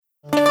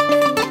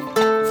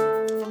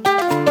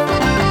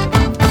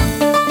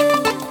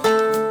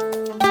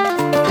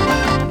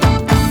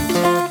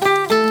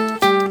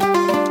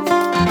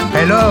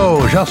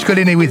George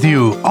Collinet with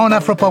you on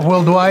Afropop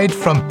Worldwide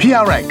from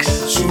PRX.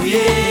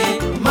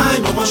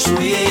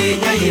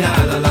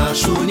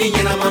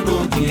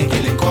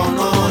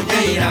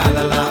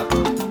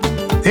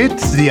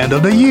 It's the end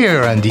of the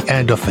year and the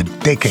end of a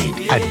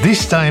decade. At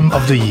this time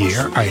of the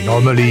year, I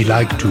normally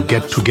like to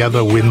get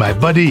together with my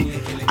buddy,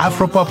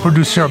 Afropop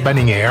producer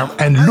Banninger,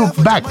 and look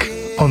back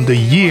on the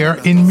year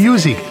in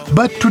music.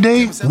 But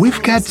today,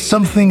 we've got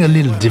something a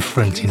little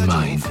different in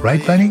mind.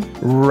 Right, Banning?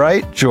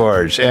 Right,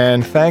 George.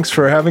 And thanks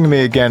for having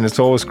me again. It's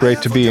always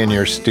great to be in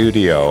your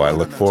studio. I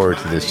look forward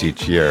to this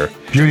each year.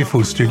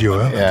 Beautiful studio,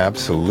 huh? Yeah,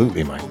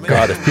 absolutely. My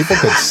God, if people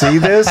could see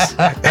this.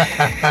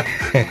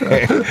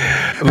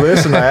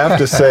 Listen, I have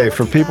to say,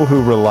 for people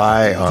who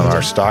rely on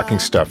our Stocking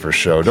Stuffer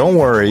show, don't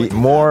worry.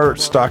 More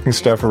Stocking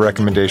Stuffer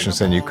recommendations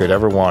than you could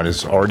ever want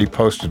is already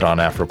posted on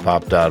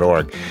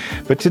afropop.org.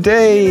 But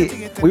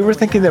today, we were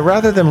thinking that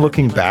rather than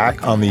looking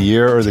back on the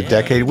year or the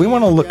decade, we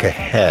want to look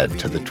ahead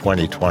to the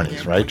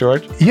 2020s, right,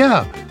 George?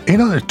 Yeah. You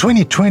know, the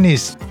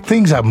 2020s,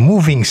 things are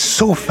moving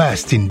so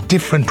fast in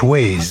different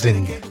ways.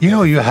 And,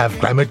 you have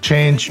climate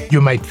change. You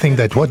might think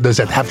that what does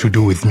that have to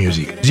do with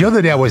music? The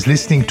other day, I was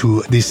listening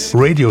to this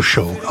radio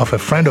show of a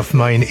friend of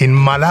mine in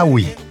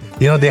Malawi.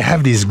 They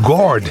have this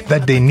gourd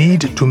that they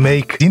need to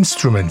make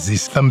instruments,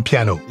 this thumb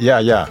piano.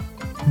 Yeah.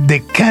 They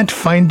can't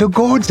find the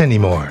gourds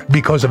anymore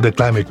because of the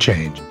climate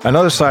change.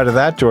 Another side of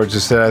that, George,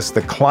 is that as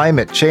the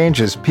climate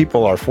changes,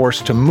 people are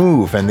forced to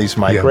move, and these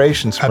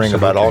migrations bring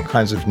about all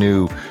kinds of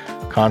new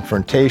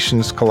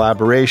confrontations,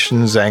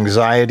 collaborations,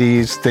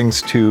 anxieties,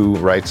 things to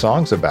write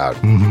songs about.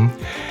 Mm-hmm.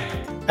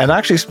 And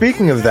actually,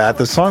 speaking of that,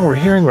 the song we're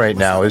hearing right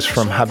now is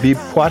from Habib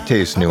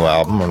Kwate's new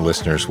album, our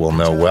listeners will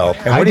know well.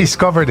 And I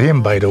discovered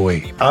him, by the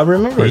way. I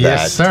remember that.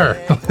 Yes, sir.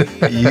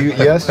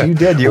 Yes, you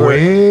did. You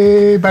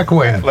Way back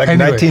when. Like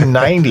anyway.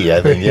 1990,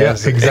 I think.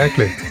 Yes,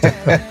 exactly.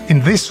 In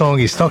this song,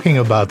 he's talking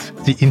about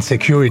the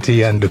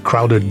insecurity and the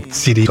crowded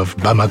city of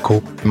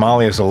Bamako.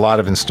 Mali has a lot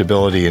of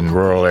instability in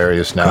rural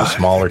areas now,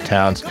 smaller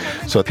towns.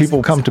 So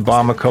people come to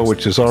Bamako,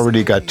 which has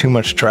already got too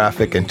much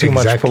traffic and too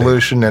much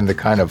pollution, and the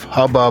kind of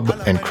hubbub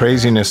and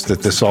craziness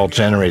that this all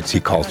generates, he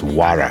calls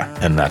Wara,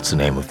 and that's the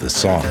name of this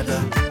song.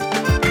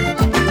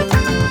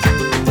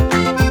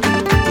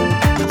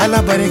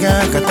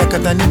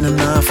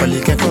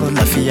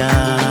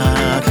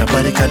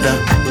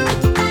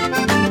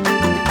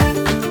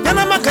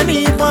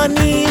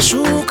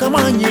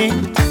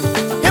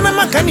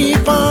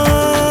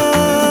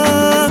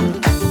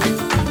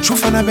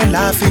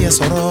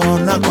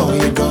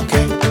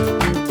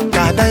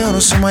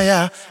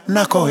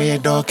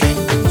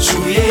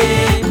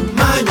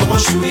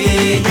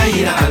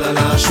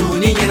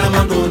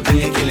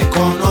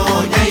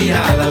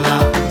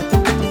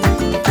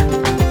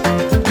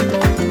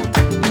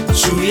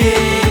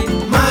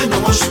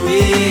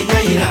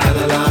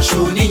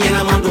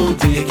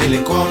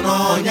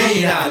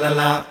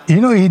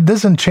 He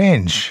doesn't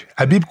change.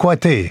 Habib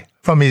Kwate,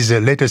 from his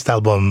latest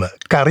album,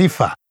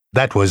 Karifa,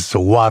 that was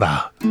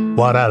Wara.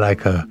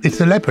 Wara it's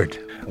a leopard.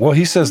 Well,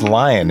 he says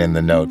lion in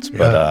the notes,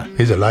 but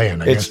he's a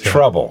lion. It's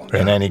trouble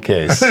in any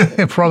case.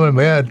 Problem,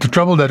 the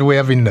trouble that we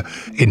have in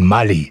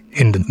Mali,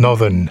 in the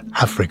northern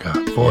Africa.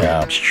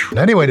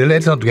 Anyway,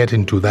 let's not get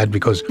into that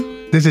because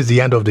this is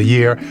the end of the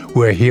year.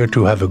 We're here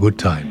to have a good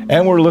time.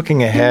 And we're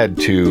looking ahead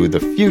to the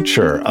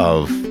future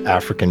of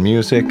African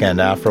music and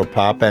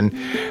Afropop. And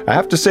I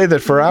have to say that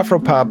for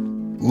Afropop,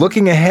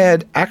 looking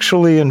ahead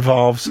actually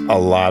involves a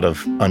lot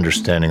of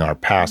understanding our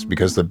past,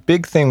 because the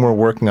big thing we're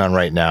working on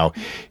right now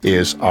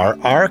is our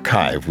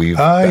archive. We've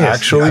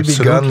actually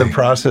begun the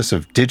process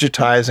of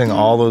digitizing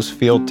all those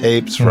field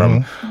tapes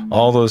from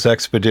all those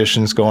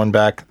expeditions going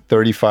back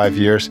 35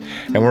 years.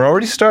 And we're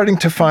already starting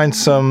to find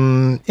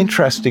some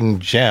interesting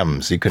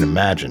gems, you can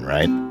imagine,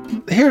 right?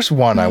 Here's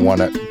one I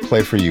want to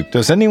play for you.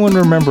 Does anyone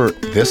remember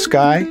this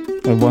guy?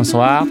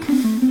 Bonsoir.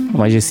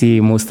 Moi, je suis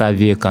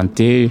Mostavier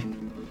Kanté.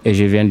 Et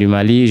je viens du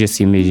Mali, je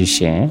suis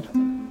musicien.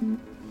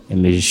 Un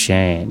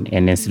musicien,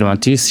 un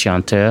instrumentiste,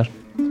 chanteur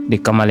de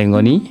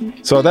Kamalengoni.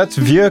 So that's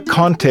Vieux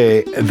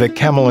Conte, the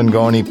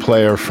Kamalengoni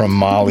player from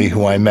Mali,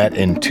 who I met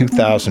in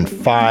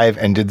 2005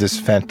 and did this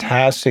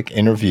fantastic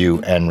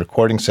interview and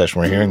recording session.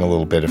 We're hearing a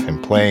little bit of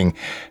him playing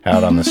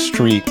out on the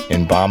street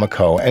in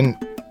Bamako. And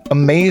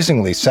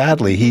amazingly,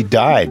 sadly, he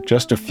died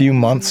just a few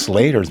months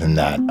later than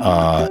that.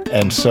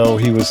 And so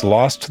he was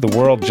lost to the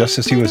world just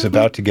as he was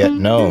about to get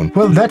known.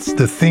 Well, that's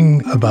the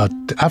thing about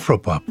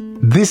Afropop.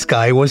 This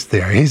guy was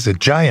there. He's a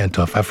giant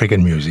of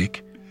African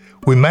music.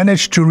 We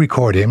managed to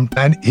record him,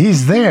 and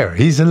he's there.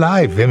 He's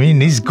alive. I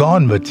mean, he's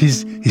gone, but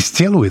he's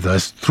still with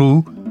us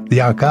through the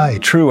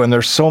archive. True, and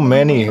there's so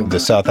many of the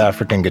South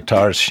African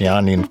guitarists,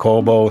 Shiani and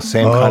Kobo,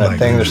 same kind of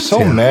thing. There's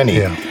so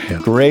many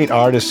great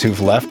artists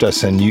who've left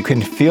us, and you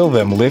can feel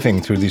them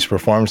living through these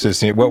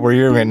performances. What we're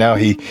hearing right now,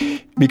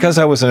 because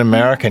I was an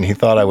American, he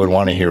thought I would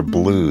want to hear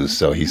blues,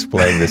 so he's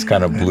playing this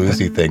kind of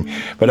bluesy thing.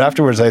 But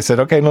afterwards I said,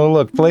 okay, no,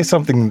 look, play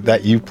something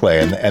that you play,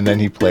 and then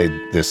he played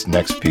this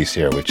next piece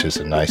here, which is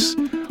a nice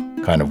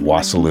kind of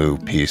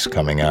Wassoulou piece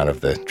coming out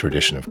of the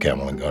tradition of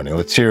Camerlingoni.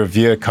 Let's hear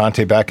Vieux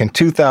Kanté back in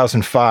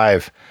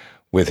 2005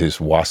 with his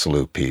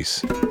Wassoulou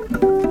piece.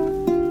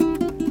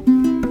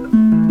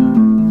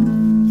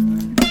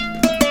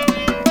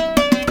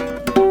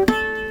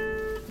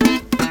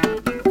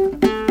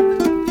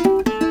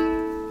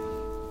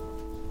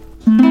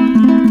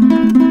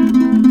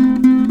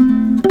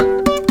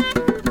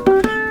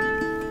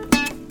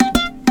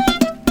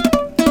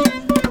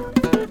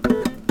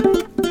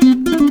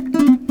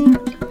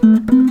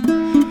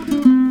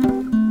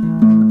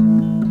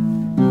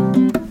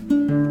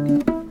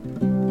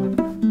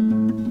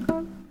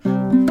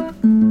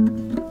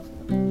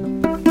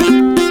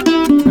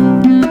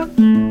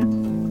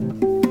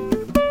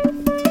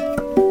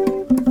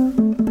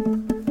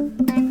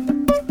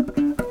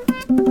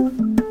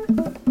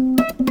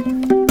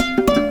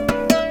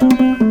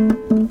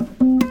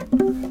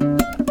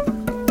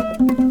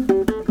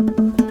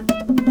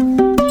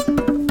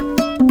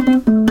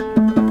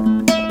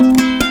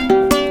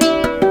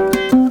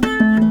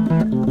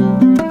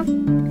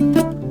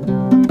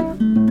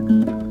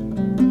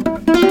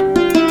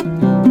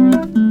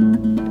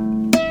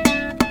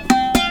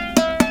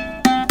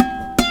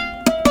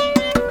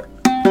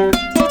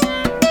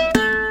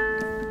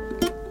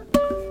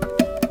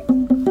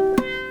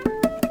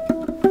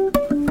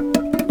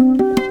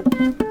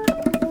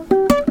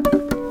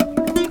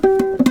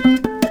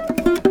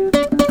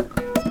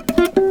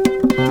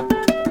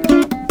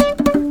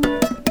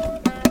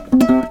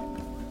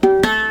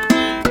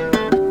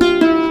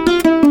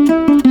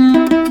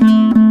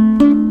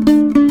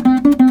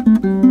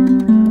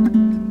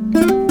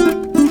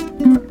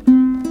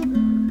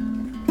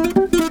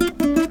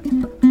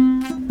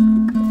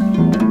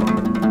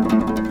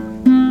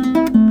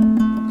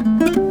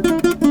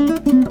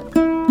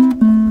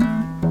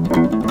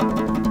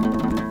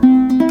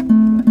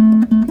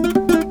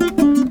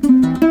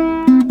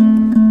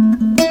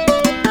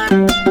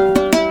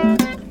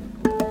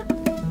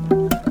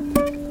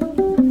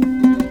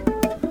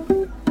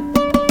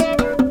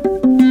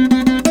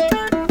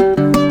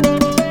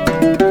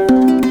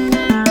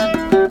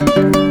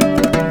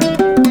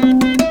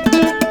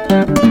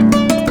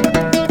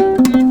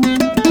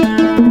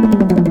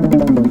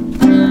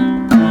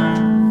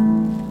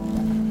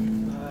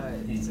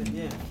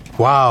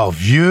 Wow,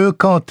 Vieux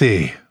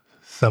Kanté.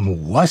 Some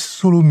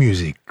Wassoulou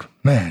music.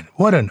 Man,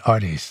 what an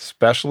artist.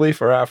 Especially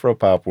for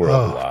Afropop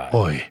Worldwide. Oh,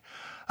 boy.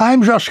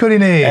 I'm Georges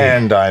Collinet.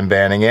 And I'm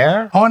Banning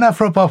Eyre. On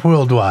Afropop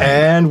Worldwide.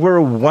 And we're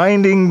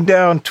winding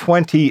down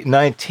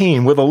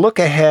 2019 with a look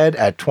ahead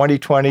at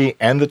 2020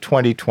 and the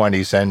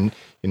 2020s. And,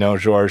 you know,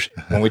 Georges,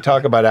 when we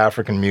talk about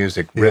African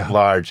music writ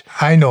large.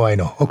 I know.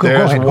 Okay,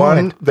 go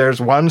ahead.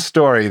 There's one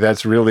story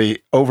that's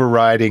really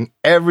overriding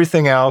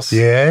everything else.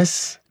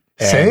 Yes.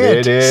 Say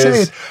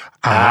it.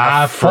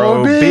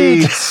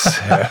 Afrobeats.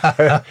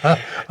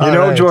 You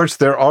know, right. George,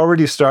 they're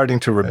already starting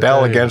to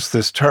rebel against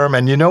this term.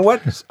 And you know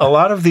what? A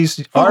lot of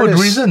these artists,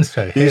 good reasons,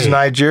 these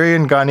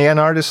Nigerian, Ghanaian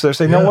artists, they're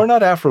saying, no, we're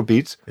not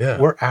Afrobeats. Yeah.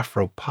 We're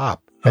Afropop.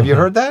 Have you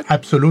heard that?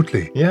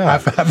 Absolutely.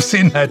 Yeah. I've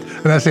seen that.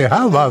 And I say,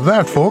 how about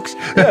that, folks?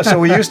 Yeah, so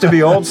we used to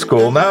be old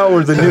school. Now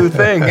we're the new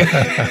thing.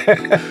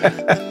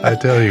 I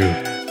tell you.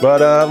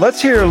 But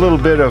let's hear a little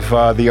bit of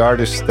the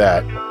artist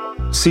that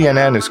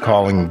CNN is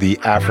calling the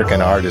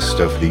African Artist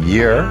of the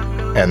Year,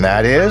 and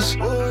that is...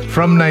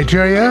 From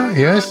Nigeria,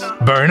 yes,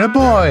 Burna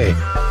Boy.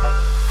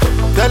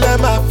 Tell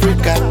them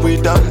Africa, we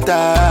don't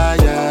die.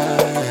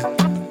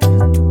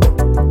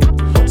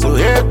 So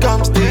here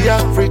comes the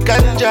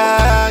African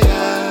giant.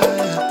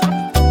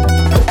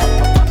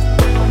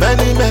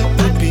 Many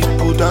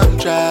people don't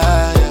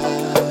try.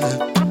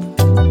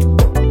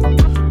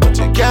 But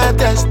you can't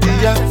test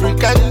the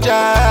African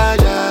giant.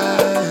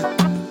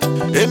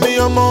 Hey, me,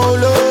 I'm all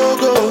logo.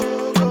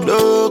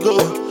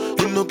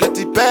 You know, get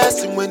the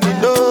passing when you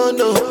know,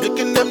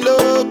 making them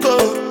loco.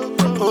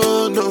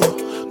 Oh no,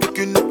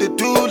 making up the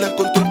do like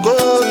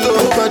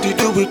nobody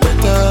do it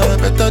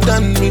better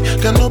than me.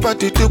 Can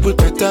nobody do it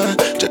better?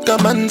 Check a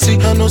man see,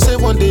 I know say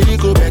one day he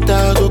go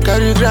better, go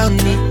carry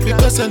Grammy.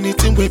 Because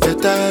anything way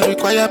better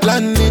require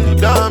planning.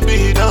 Don't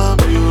be,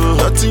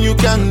 nothing you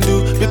can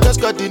do. Because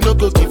God did not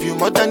go give you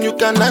more than you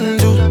can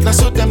undo. Now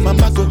so them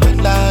mama go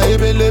holla,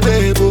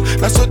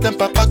 ebelebebo. Now so them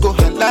papa go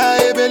holla,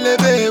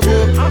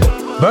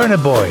 ebelebebo. Burna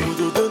Boy.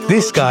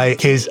 This guy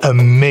is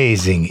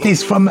amazing.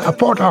 He's from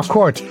Port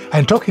Harcourt.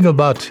 And talking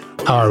about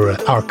our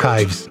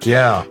archives.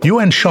 Yeah. You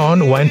and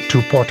Sean went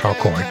to Port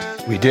Harcourt.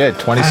 We did,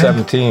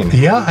 2017.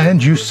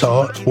 And you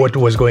saw what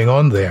was going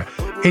on there.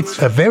 It's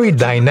a very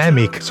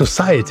dynamic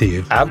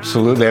society.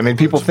 Absolutely. I mean,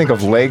 people think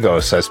of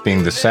Lagos as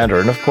being the center,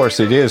 and of course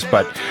it is,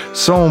 but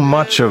so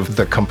much of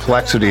the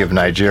complexity of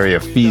Nigeria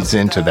feeds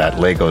into that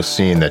Lagos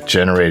scene that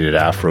generated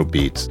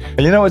Afrobeats.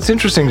 And you know, it's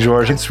interesting,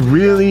 George, it's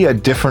really a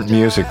different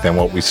music than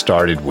what we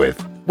started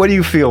with. What do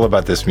you feel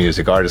about this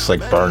music? Artists like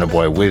Burna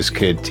Boy,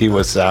 Wizkid,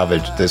 Tiwa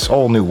Savage, this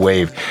whole new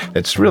wave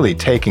that's really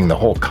taking the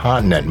whole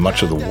continent,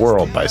 much of the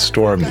world by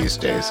storm these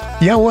days.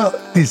 Yeah, well,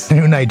 this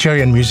new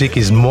Nigerian music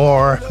is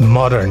more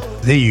modern.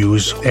 They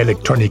use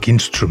electronic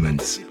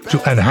instruments. to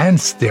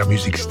enhance their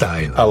music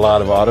style. A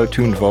lot of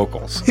auto-tuned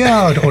vocals.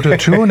 Yeah,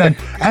 auto-tune,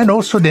 and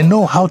also they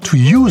know how to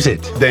use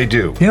it. They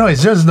do.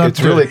 It's just not...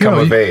 It's really come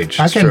of age.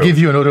 I can give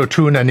you an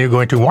auto-tune and you're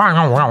going to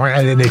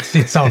and then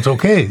it sounds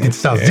okay. It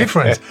sounds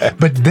different.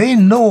 But they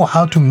know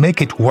how to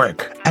make it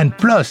work. And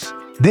plus,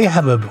 they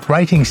have a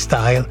writing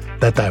style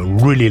that I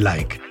really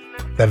like.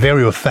 They're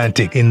very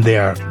authentic in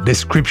their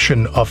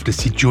description of the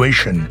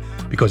situation,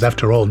 because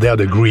after all, they're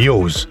the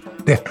griots.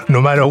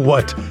 No matter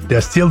what,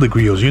 they're still the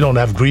griots. You don't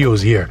have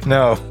griots here.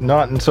 No,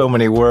 not in so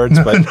many words,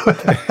 but...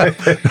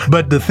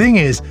 But the thing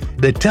is,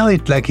 they tell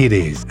it like it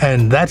is.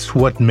 And that's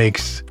what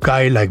makes a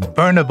guy like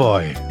Burna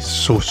Boy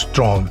so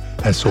strong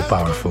and so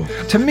powerful.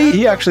 To me,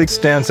 he actually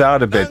stands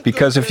out a bit,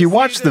 because if you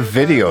watch the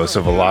videos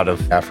of a lot of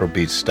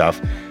Afrobeat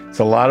stuff, it's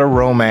a lot of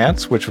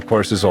romance, which of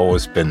course has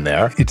always been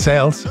there. It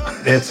sells.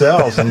 It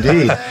sells,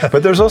 indeed.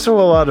 But there's also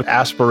a lot of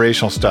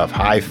aspirational stuff,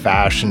 high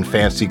fashion,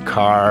 fancy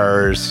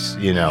cars,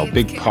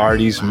 big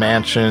parties,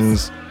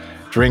 mansions,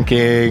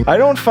 drinking. I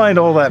don't find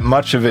all that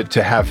much of it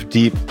to have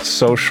deep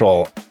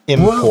social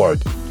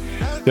import.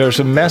 There's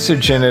a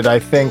message in it, I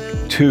think,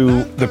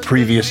 to the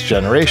previous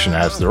generation,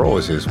 as there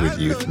always is with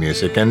youth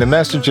music. And the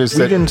message is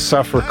that we didn't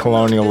suffer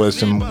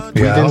colonialism.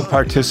 We didn't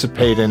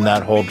participate in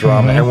that whole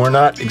drama. And we're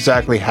not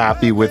exactly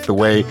happy with the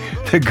way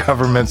the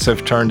governments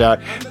have turned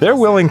out. They're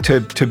willing to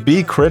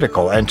be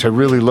critical and to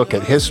really look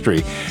at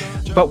history.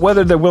 But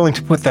whether they're willing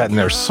to put that in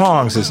their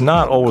songs is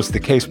not always the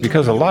case,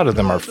 because a lot of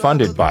them are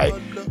funded by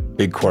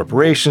big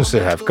corporations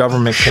that have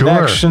government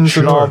connections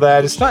and all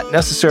that. It's not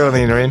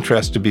necessarily in their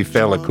interest to be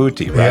Fela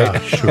Kuti, right? Yeah,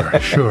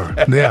 sure.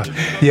 Yeah.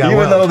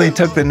 Even though they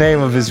took the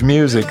name of his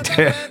music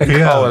to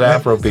call it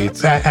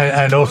Afrobeats.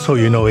 And also,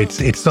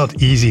 it's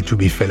not easy to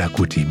be Fela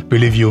Kuti,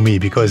 believe you me,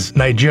 because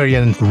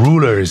Nigerian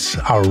rulers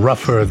are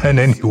rougher than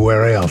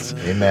anywhere else.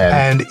 Amen.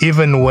 And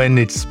even when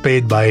it's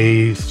paid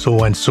by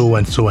so and so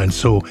and so and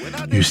so,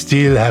 you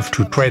still have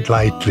to tread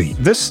lightly.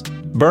 This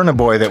Burna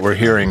Boy that we're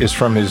hearing is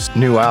from his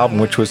new album,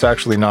 which was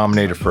actually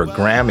nominated for a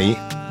Grammy.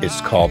 It's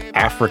called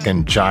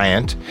African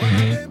Giant.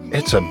 Mm-hmm.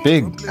 It's a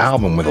big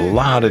album with a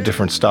lot of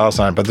different styles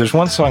on it, but there's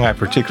one song I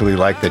particularly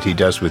like that he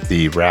does with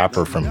the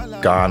rapper from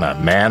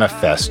Ghana,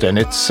 Manifest, and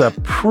it's a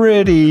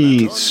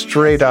pretty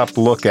straight-up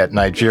look at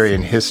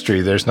Nigerian history.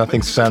 There's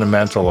nothing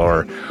sentimental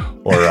or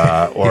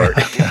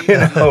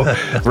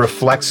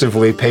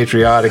reflexively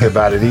patriotic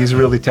about it. He's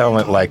really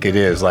telling it like it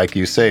is, like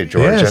you say,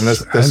 George. Yes, and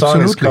the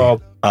song is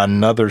called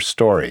Another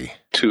Story.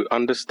 To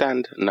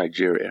understand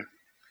Nigeria,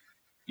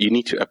 you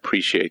need to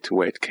appreciate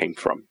where it came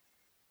from.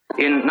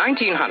 In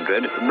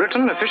 1900,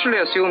 Britain officially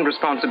assumed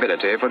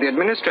responsibility for the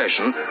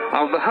administration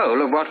of the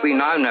whole of what we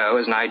now know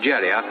as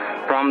Nigeria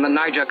from the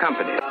Niger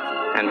Company.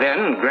 And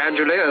then,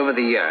 gradually over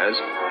the years,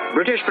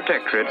 British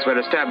protectorates were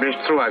established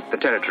throughout the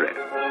territory.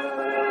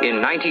 In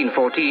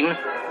 1914,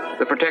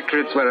 the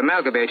protectorates were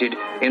amalgamated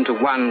into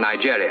one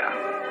Nigeria.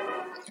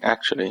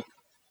 Actually,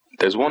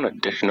 there's one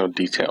additional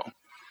detail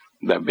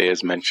that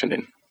bears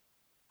mentioning.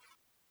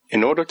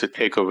 In order to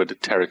take over the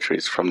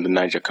territories from the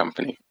Niger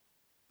Company,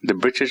 the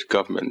British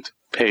government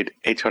paid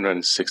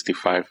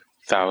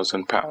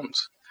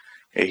 £865,000,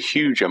 a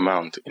huge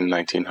amount in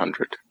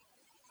 1900.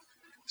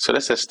 So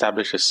let's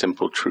establish a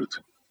simple truth.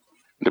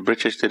 The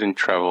British didn't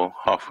travel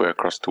halfway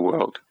across the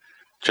world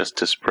just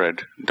to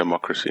spread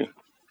democracy.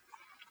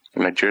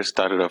 Nigeria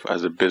started off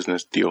as a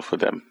business deal for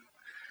them,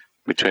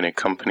 between a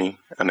company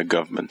and a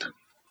government.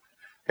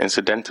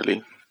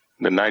 Incidentally,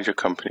 the Niger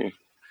Company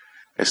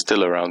is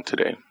still around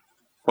today,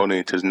 only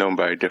it is known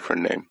by a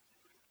different name,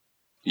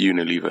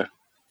 Unilever.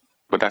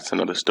 But that's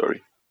another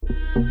story.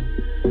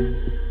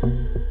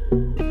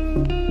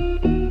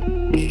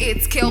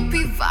 It's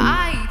Kelpie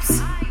Vibes.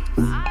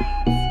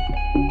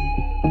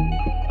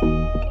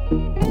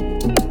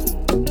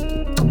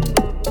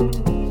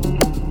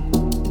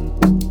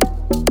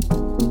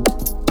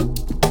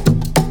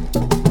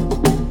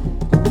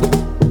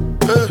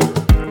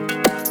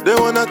 They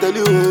wanna tell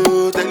you,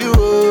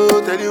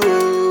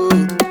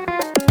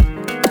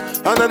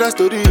 another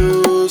story,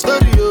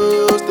 story.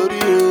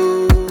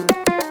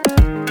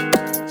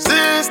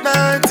 Since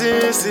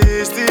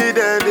 1960,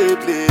 then they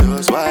play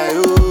us why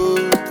oh.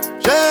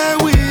 Yeah,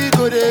 we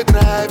go they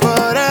cry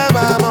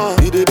forevermore.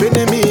 It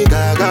depend me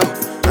gaga,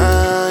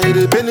 it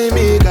depend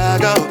me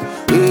gaga,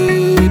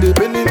 it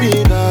depend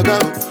me gaga,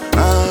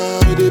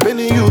 it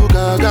depend you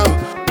gaga.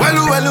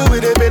 Well,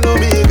 it depend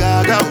me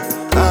gaga,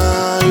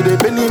 it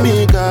depend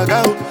me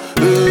gaga,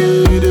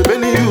 it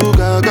depend you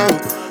gaga,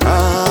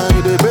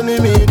 it depend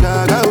me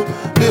gaga,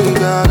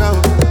 gaga.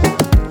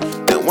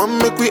 They want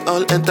make we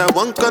all enter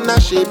one corner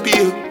shape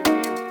you.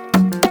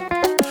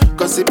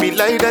 Cause it be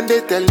lie and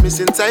they tell me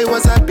since I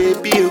was a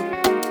baby you.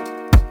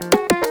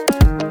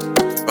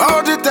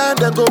 All the time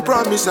they go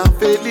promise and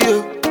fail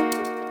you.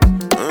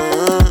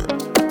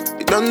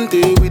 It don't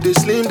day with the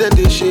slim then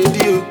they shade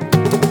you.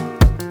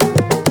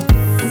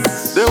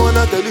 They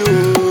wanna tell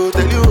you.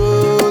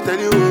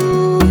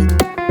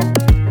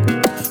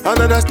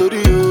 Another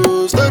story.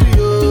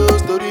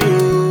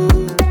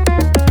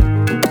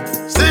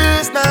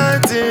 Since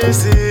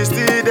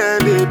 1960 then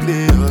they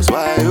play us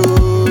why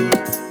oh.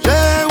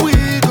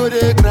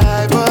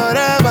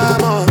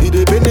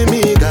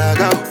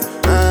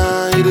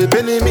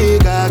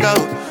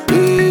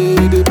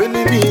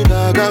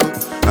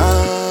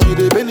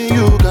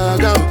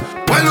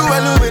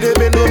 Walu with the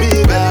bend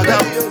me gaga.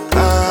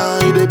 Ah,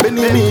 the bend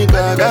me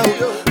gaga.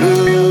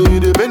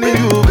 The bend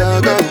you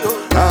gaga.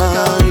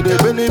 Ah, the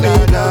bend me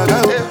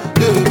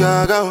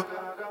gaga.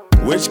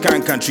 Which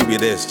kind of country be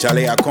this?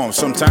 Charlie, I come.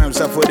 Sometimes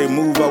after they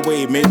move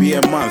away, maybe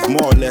a month,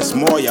 more or less,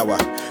 more yawa.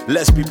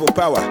 Less people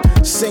power.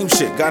 Same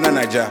shit, Ghana,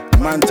 Niger,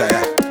 man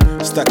tire.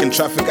 Stuck in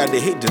traffic, I they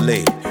hate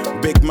delay.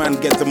 Big man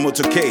get the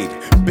motorcade.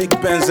 Big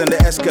Benz and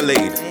the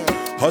Escalade.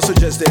 Hustle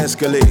just the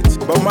escalate.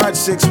 But March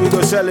 6, we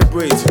go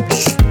celebrate.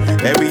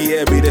 Every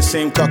year be the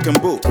same cock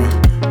and book.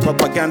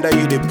 Propaganda,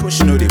 you they push,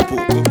 no they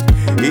poop.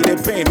 He they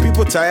pain,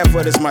 people tired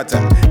for this matter.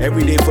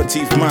 Every day for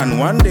teeth man,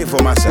 one day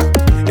for massa.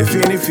 If you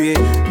need fear,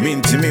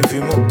 mean to me if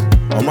you move.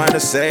 Oh man,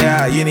 say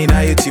you need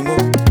a timo.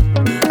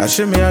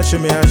 Ashimi.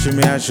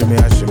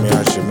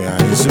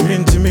 It's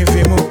mean to me if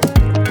you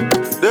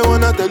move. They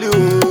wanna tell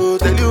you.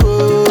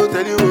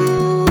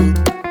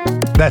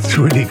 That's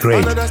really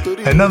great.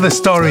 Another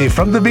story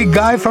from the big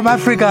guy from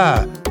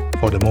Africa.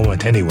 For the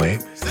moment anyway.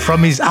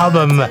 From his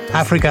album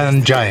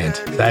African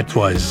Giant. That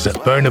was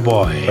Burna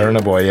Boy.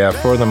 Burna Boy, yeah,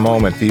 for the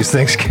moment. These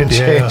things can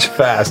change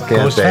fast,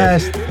 can't Goes they?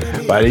 fast.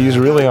 But he's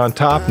really on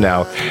top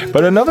now.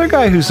 But another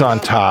guy who's on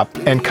top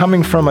and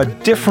coming from a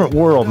different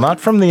world, not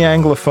from the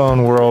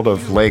Anglophone world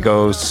of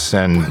Lagos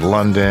and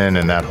London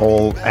and that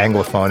whole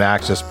Anglophone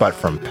axis, but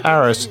from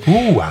Paris.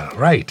 Ooh,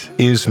 right.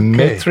 Is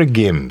Maître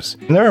Gims.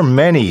 And there are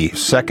many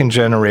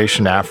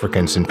second-generation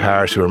Africans in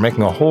Paris who are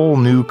making a whole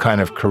new kind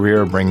of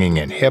career, bringing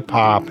in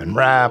hip-hop and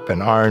rap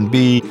and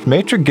R&B.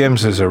 Maître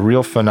Gims is a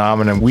real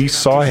phenomenon. We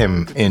saw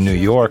him in New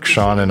York,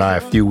 Sean and I,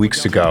 a few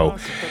weeks ago.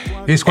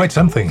 He's quite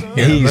something.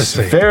 Yeah, He's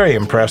very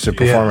impressive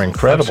performer,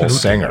 incredible absolutely.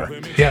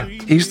 singer. Yeah.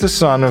 He's the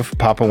son of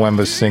Papa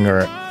Wemba's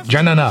singer.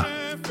 Janana.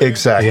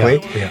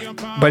 Exactly. Yeah.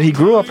 But he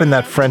grew up in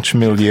that French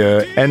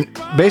milieu, and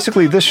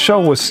basically this show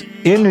was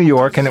in New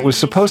York, and it was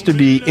supposed to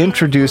be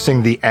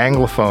introducing the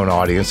Anglophone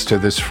audience to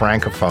this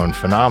Francophone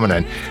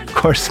phenomenon. Of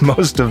course,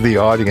 most of the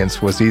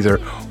audience was either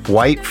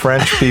white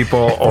French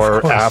people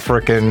or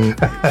African,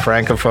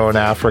 Francophone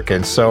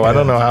Africans, so I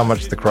don't know how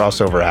much the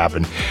crossover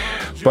happened.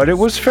 But it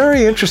was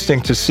very interesting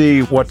to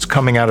see what's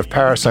coming out of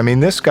Paris. I mean,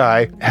 this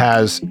guy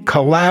has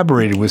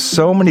collaborated with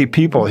so many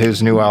people.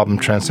 His new album,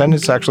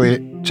 Transcendence,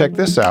 actually, check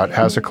this out,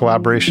 has a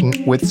collaboration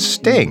with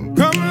Sting.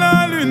 Comme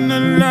la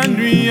lune, la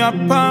nuit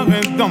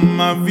apparaît dans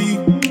ma vie.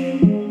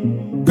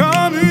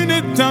 Comme une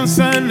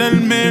étincelle,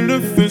 elle met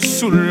le feu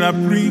sous la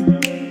pluie.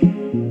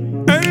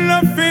 Elle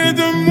a fait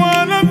de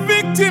moi la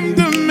victime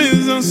de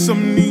mes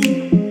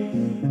insomnies.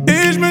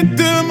 Et je me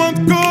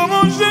demande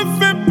comment j'ai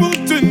fait pour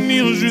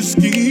tenir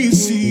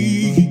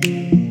jusqu'ici.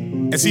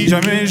 Et si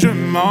jamais je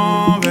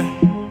m'en vais,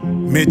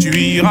 mais tu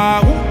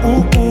iras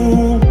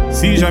où.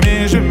 Si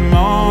jamais je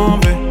m'en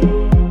vais,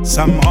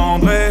 ça me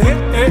rendrait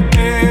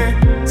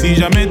si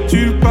jamais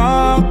tu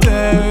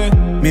partais,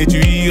 mais tu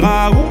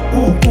iras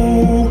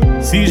où.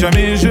 Si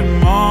jamais je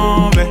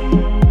m'en vais,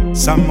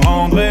 ça me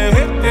rendrait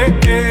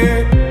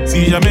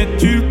si jamais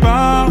tu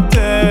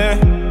partais.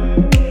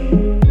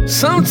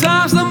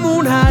 Sometimes the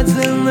moon hides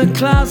in the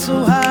clouds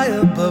so high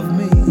above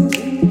me.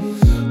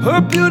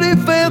 Her beauty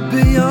fell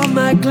beyond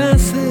my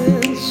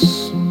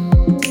glances.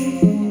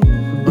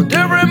 And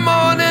every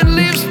morning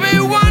leaves me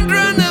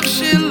wondering if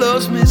she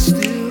loves me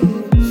still.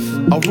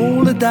 I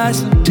roll the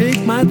dice and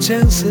take my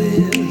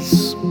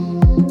chances.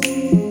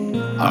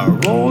 I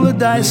roll the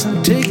dice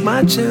and take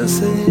my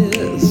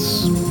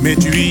chances. Mais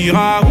tu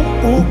iras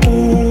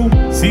où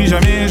si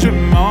jamais je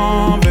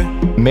m'en vais.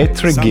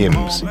 Maître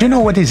Gims. You know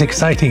what is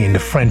exciting in the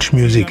French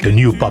music, the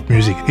new pop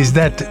music, is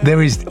that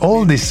there is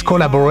all this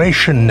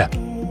collaboration,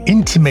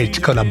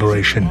 intimate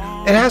collaboration.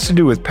 It has to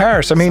do with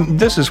Paris. I mean,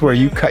 this is where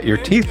you cut your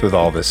teeth with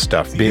all this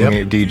stuff, being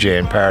a DJ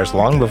in Paris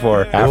long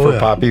before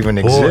Afropop even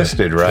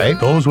existed, right?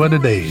 Those were the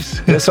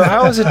days. So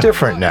how is it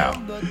different now?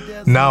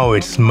 Now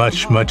it's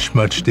much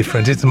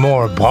different. It's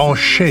more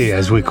branché,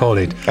 as we call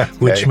it,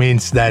 which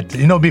means that,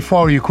 you know,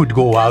 before you could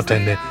go out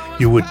and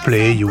you would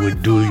play, you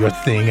would do your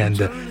thing,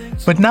 and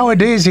but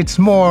nowadays it's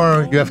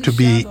more you have to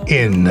be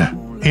in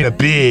a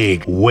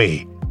big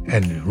way,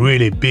 and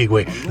really big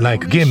way.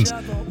 Like Gims,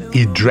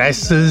 he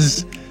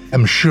dresses.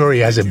 I'm sure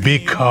he has a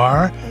big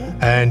car,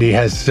 and he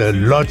has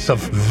lots of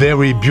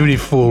very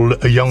beautiful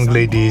young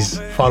ladies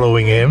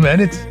following him,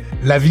 and it's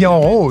La Vie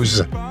en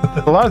Rose.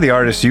 A lot of the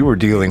artists you were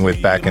dealing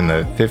with back in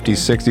the 50s,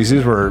 60s,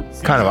 these were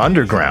kind of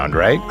underground,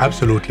 right?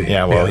 Absolutely.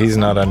 Yeah, well, he's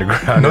not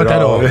underground Not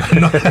at all.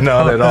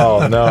 Not at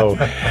all, no.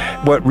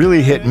 What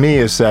really hit me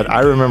is that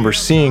I remember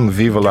seeing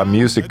Viva la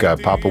Musica,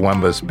 Papa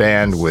Wemba's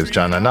band with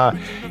Janana.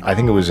 I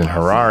think it was in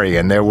Harare,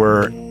 and there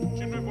were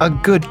a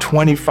good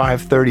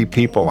 25, 30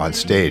 people on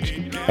stage.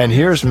 And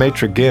here's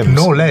Maître Gims.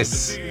 No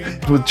less.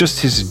 With just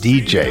his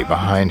DJ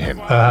behind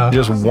him.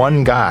 Just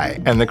one guy.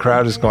 And the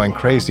crowd is going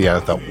crazy. I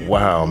thought,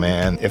 wow,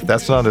 man, if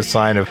that's not a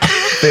sign of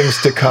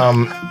things to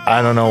come,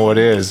 I don't know what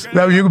is.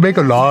 Now you make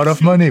a lot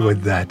of money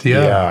with that.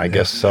 Yeah, I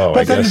guess so.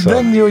 But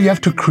then you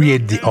have to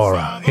create the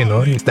aura, you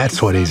know.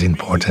 That's what is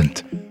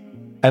important.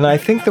 And I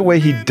think the way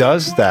he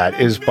does that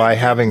is by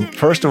having,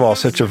 first of all,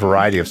 such a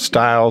variety of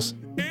styles,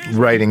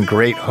 writing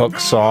great hook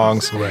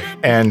songs,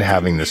 and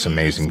having this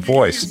amazing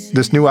voice.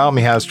 This new album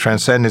he has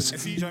transcended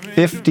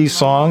 50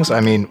 songs.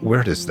 I mean,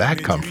 where does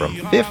that come from?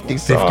 50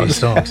 songs.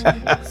 50 songs.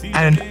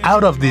 And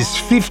out of these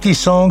 50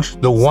 songs,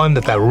 the one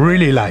that I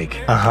really like,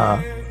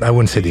 I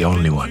wouldn't say the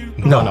only one.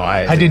 No,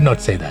 I did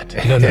not say that.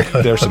 No.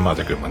 There's some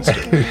other good ones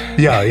too.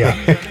 Yeah.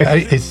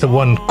 It's the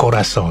one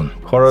Corazon.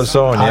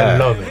 Corazon, yeah. I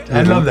love it.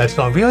 I love that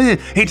song because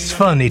it's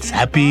fun, it's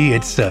happy,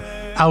 it's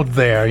out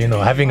there,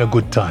 having a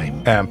good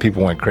time. And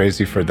people went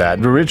crazy for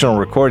that. The original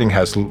recording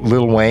has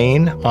Lil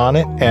Wayne on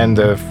it and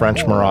the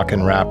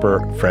French-Moroccan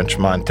rapper French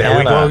Montana. There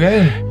we go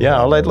again.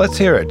 Yeah, let's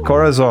hear it.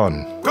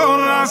 Corazon.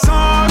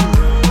 Corazon,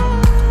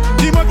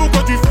 dis-moi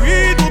pourquoi tu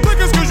fuis, pour toi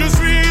qu'est-ce que je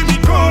suis, mi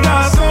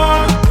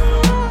corazon.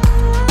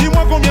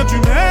 Dis-moi combien tu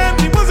m'aimes,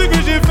 dis-moi ce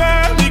que j'ai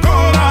fait, mi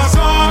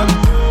corazon.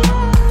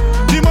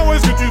 Dis-moi où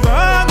est-ce que tu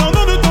vas, non,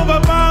 ne t'en vas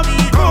pas,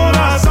 mi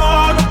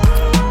corazon.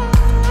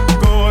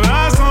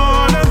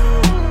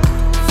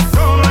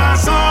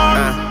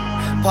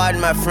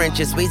 Pardon my French,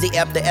 it's Weezy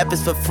F, the F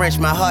is for French.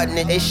 My heart in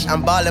the ish,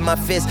 I'm balling my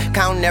fist,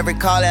 counting every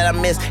call that I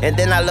miss. And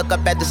then I look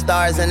up at the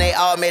stars and they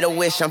all made a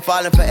wish. I'm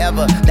falling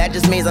forever, that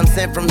just means I'm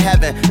sent from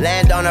heaven.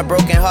 Land on a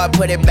broken heart,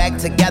 put it back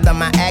together.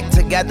 My act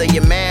together,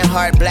 your man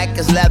heart black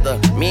as leather.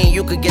 Me and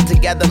you could get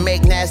together,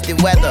 make nasty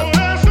weather.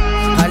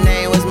 Her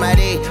name was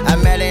Marie, I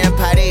met her in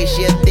Paris.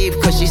 She a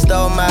thief cause she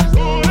stole my...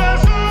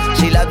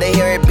 She love to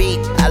hear it beat,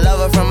 I love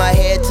her from her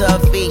head to her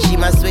feet. She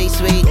my sweet,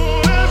 sweet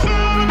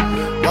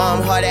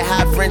warm-hearted,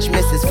 hot French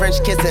missus,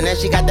 French kissing, and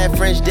she got that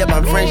French dip.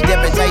 I'm French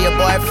dipping. Tell your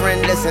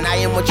boyfriend, listen, I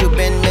am what you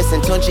been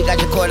missing. Tune, she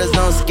got your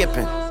cortisone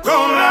skipping.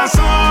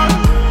 Corazon.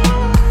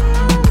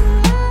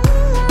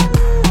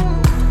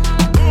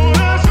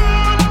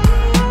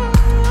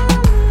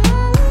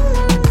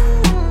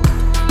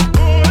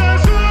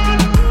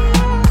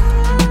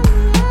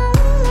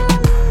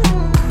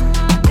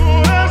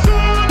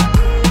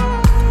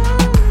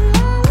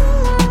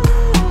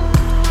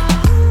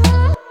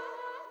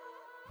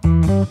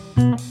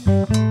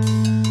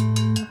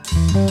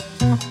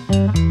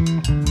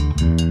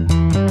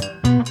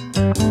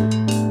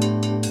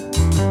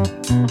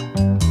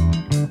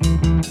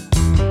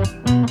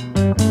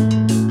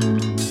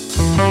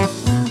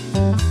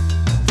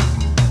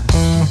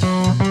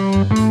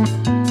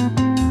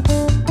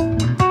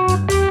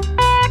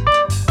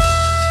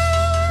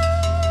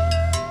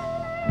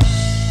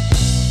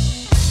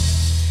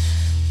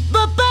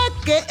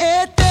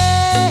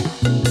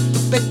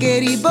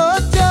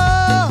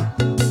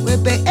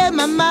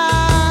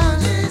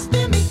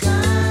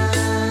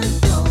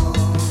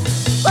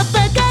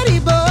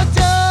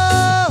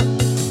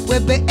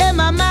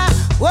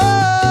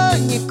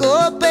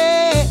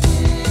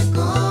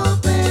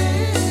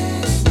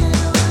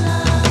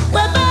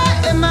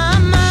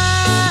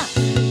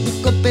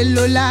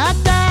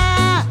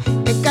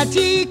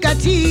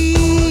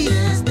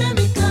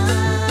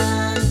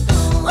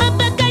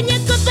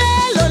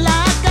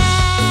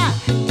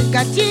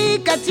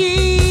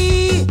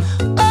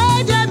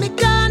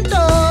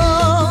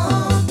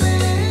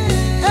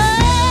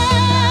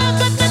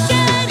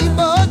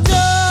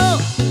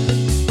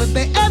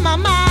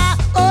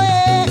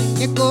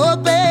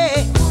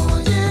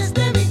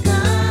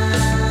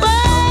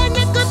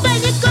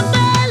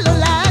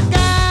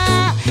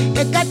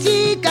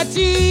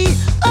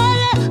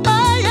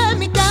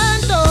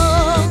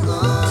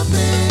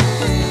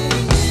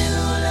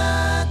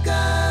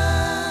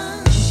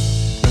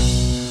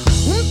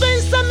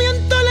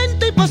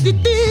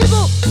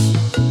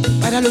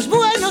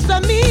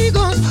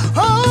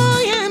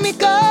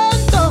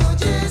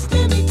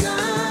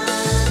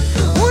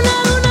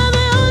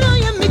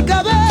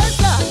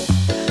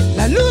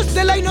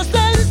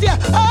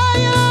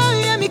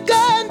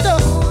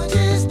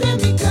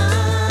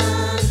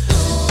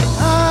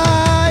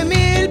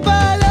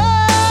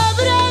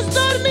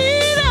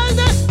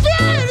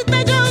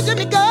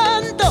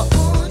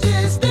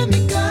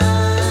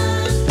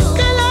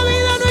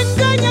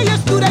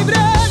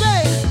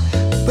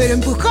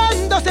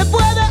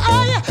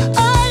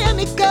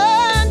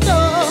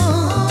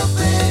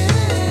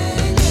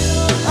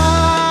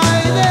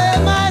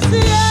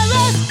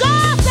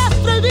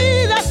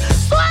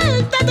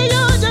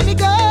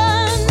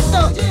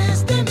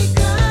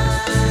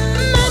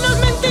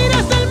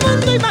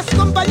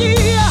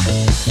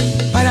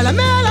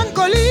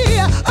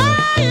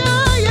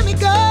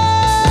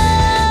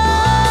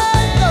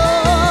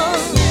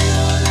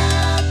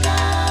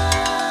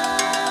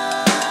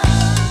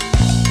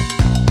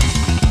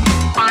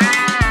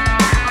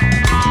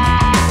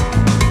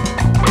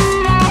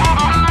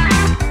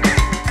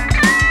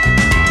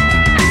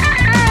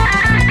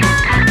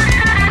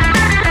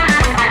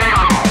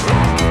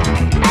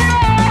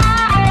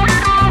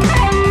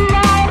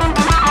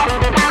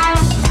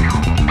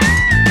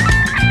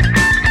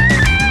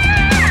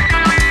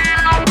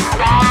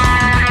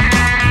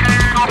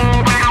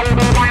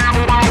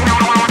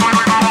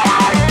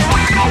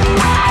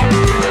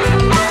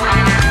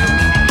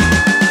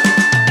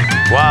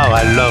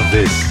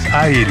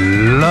 I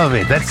love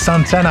it. That's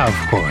Santana, of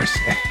course.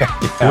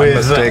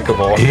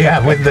 Unmistakable.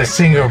 With the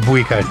singer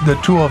Bouika. The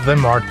two of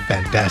them are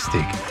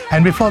fantastic.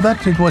 And before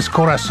that, it was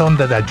Corazon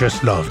that I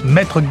just loved.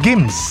 Maître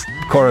Gims.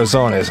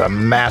 Corazon is a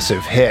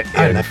massive hit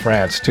in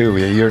France, too.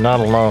 You're not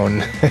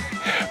alone.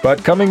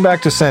 But coming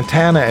back to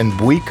Santana and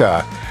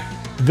Bouika,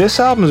 this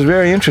album is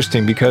very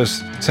interesting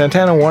because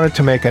Santana wanted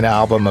to make an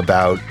album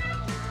about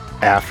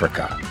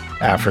Africa.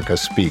 Africa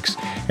Speaks.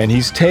 And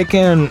he's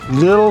taken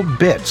little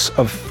bits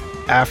of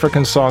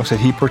African songs that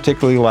he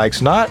particularly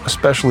likes, not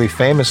especially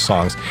famous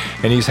songs,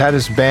 and he's had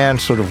his band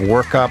sort of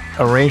work up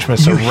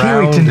arrangements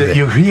around it.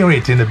 You hear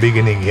it in the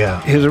beginning, yeah.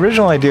 His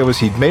original idea was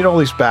he'd made all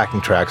these backing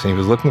tracks and he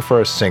was looking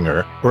for a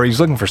singer, or he's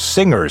looking for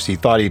singers. He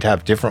thought he'd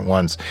have different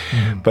ones.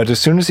 Mm-hmm. But as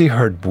soon as he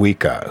heard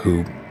Bouika,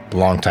 who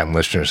longtime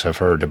listeners have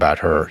heard about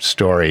her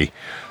story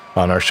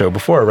on our show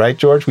before, right,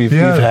 George? We've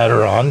had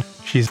her on.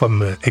 She's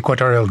from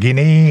Equatorial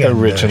Guinea.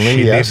 Originally,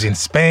 she lives in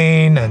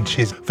Spain, and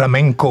she's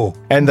flamenco.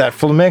 And that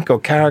flamenco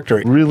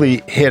character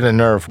really hit a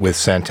nerve with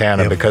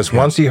Santana because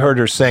once he heard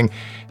her sing,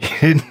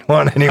 he didn't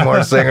want any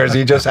more singers.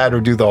 He just had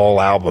her do the whole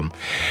album.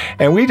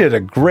 And we did a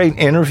great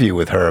interview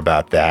with her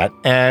about that.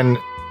 And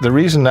the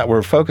reason that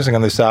we're focusing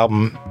on this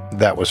album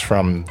that was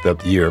from the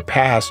year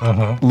past,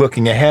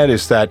 looking ahead,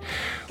 is that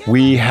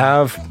we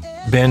have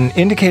been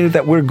indicated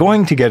that we're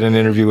going to get an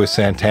interview with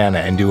Santana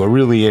and do a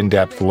really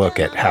in-depth look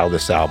at how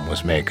this album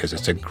was made, because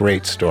it's a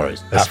great story.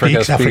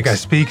 Africa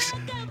Speaks.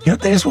 You know,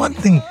 there's one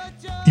thing.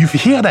 You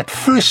hear that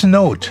first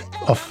note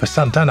of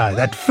Santana,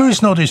 that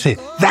first note, you say,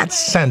 that's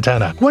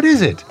Santana. What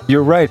is it?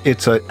 You're right.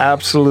 It's an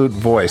absolute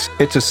voice.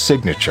 It's a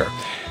signature.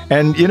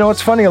 And, you know,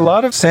 it's funny, a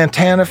lot of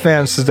Santana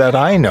fans that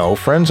I know,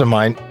 friends of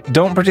mine,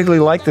 don't particularly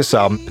like this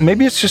album.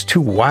 Maybe it's just too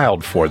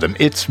wild for them.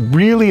 It's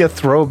really a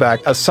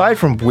throwback. Aside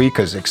from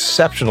Bouika's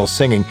exceptional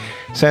singing,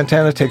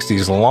 Santana takes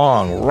these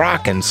long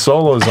rockin'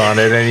 solos on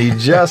it, and he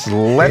just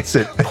lets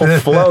it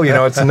flow. You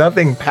know, it's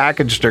nothing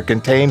packaged or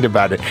contained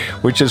about it,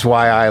 which is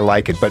why I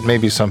like it. But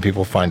maybe some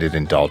people find it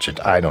indulgent.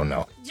 I don't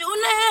know.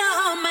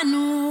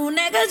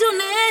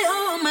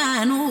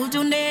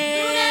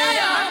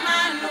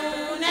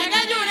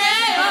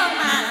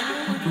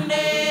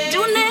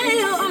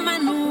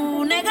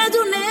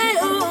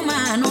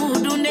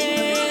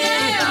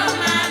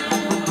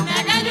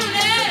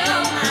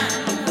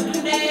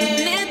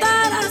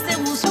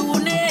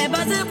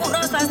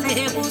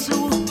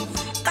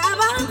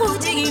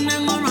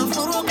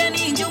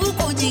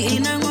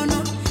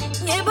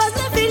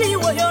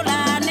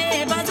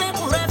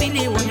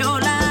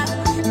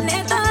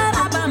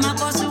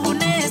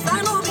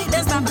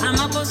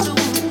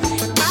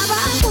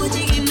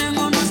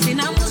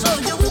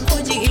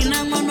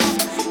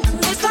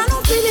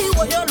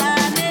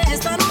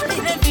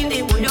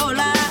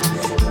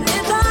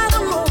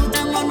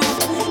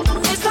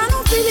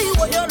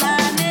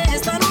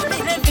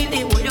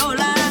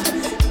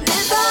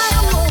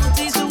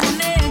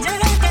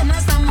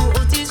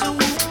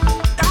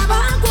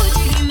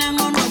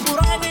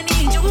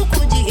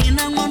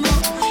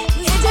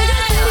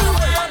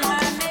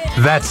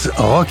 That's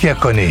Rocky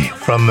Akone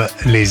from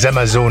Les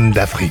Amazones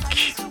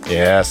d'Afrique.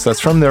 Yes, that's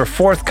from their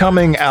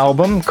forthcoming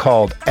album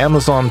called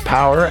Amazon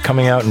Power,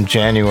 coming out in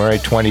January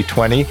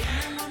 2020.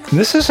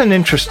 This is an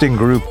interesting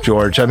group,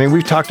 George. I mean,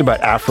 we've talked about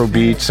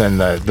Afrobeats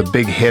and the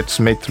big hits,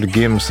 Maître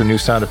Gims, The New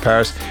Sound of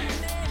Paris.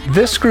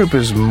 This group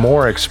is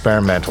more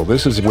experimental.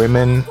 This is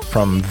women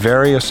from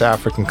various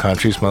African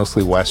countries,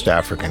 mostly West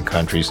African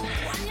countries,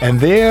 and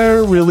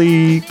they're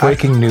really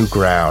breaking new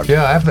ground.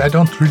 Yeah, I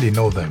don't really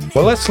know them.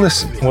 Well, let's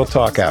listen. We'll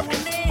talk after.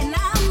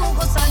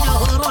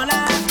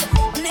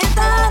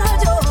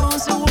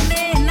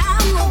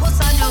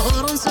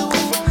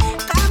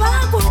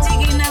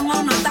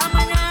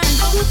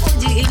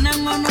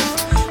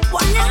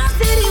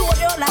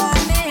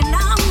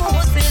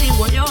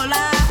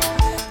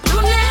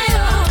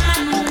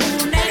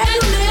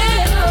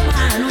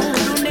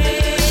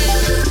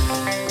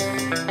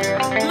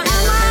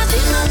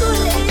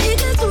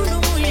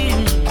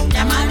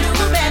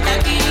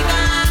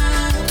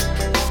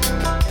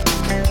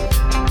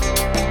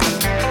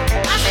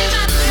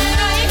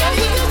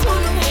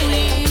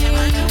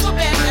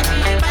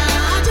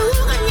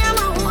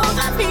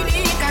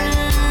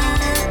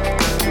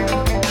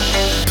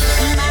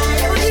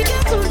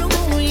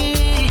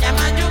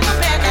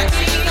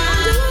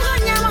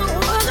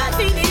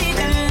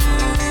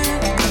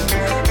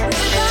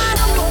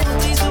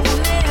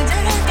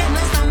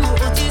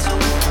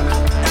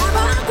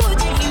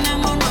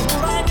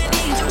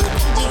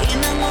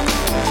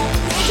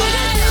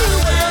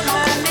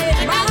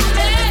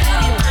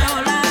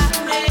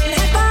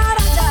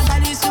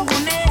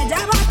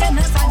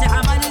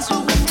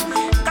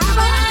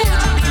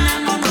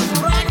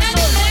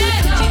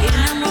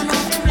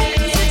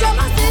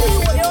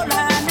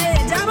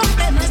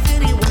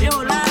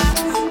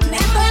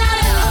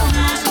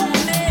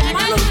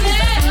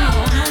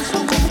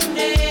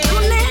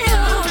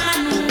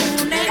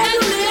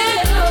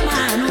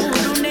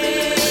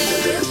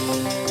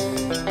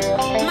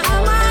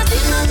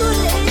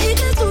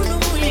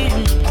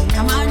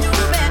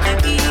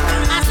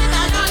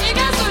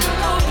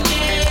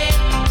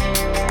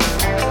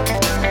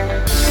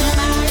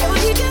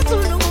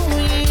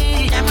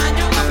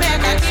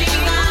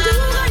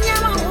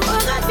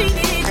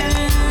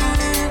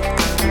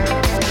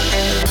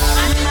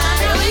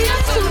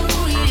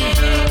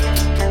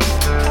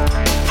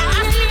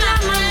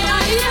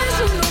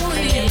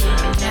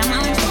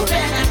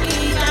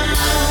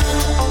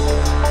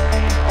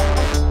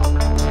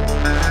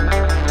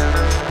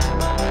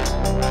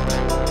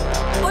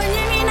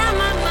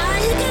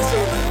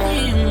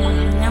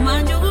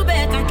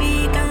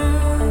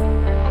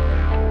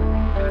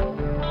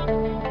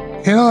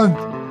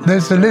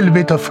 There's a little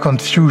bit of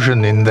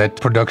confusion in that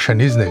production,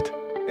 isn't it?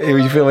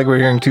 You feel like we're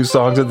hearing two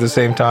songs at the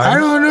same time? I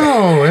don't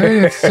know.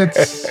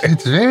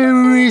 It's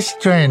very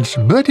strange,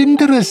 but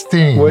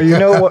interesting. Well, you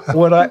know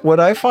what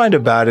I find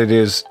about it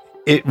is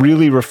it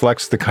really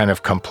reflects the kind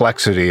of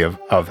complexity of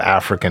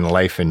African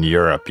life in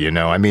Europe, you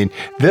know? I mean,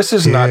 this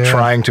is not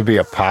trying to be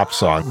a pop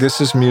song.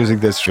 This is music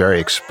that's very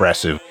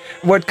expressive.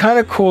 What kind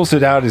of cools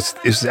it out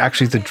is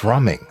actually the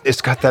drumming. It's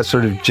got that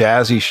sort of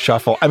jazzy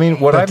shuffle. I mean,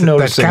 what I've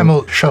noticed... That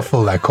camel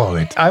shuffle, I call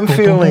it. I'm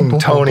feeling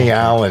Tony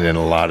Allen in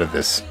a lot of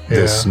this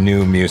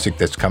new music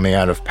that's coming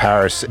out of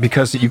Paris,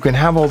 because you can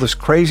have all this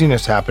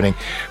craziness happening,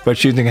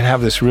 but you can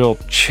have this real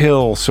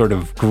chill sort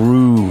of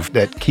groove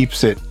that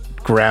keeps it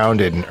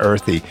grounded and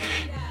earthy.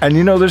 And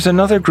you know, there's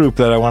another group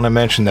that I want to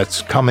mention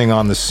that's coming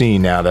on the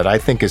scene now that I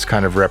think is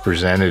kind of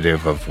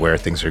representative of where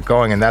things are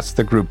going, and that's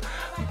the group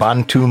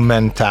Bantu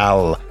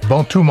Mental.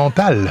 Bantu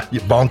Mental.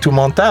 Bantu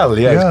Mental,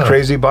 it's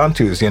crazy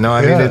Bantus, you know?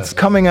 I mean, it's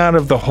coming out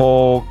of the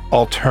whole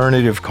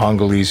alternative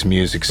Congolese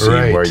music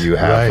scene where you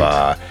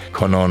have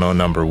Konono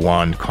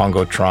 #1,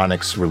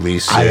 Congotronics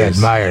releases. I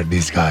admire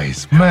these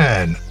guys,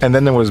 man. And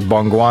then there was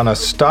Bongwana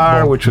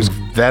Star, which was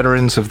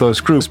veterans of those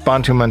groups.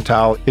 Bantu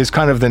Mental is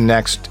kind of the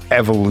next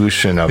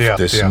evolution of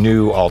this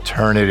new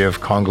alternative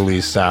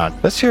Congolese sound.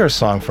 Let's hear a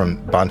song from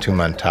Bantu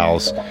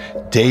Mental's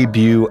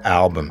debut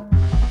album.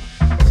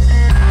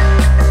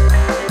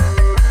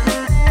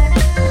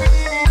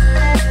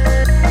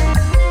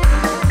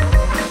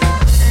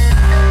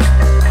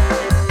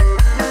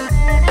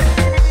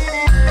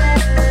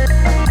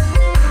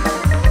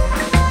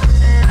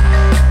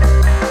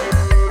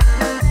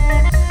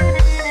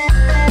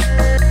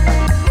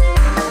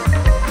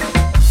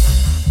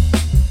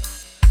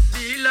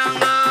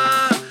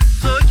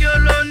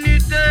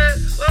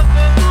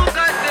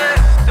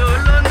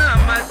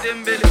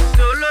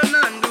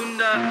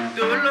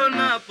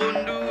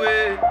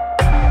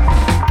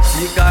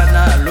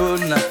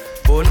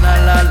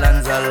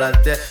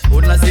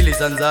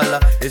 Zanzala,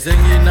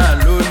 esengina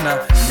luna,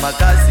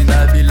 makasi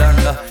na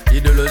bilanga,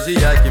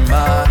 ideologia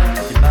kimba.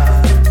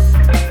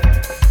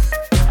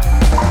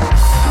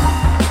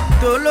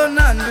 Tolo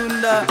na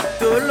ndunda,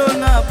 tolo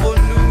na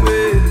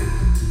ponduwe,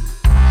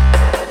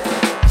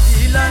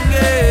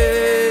 ilange,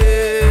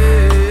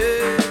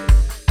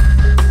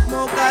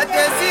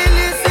 mokate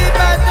silisi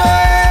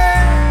batoe,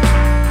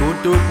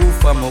 kutu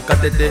kufa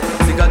mokatete,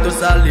 sikato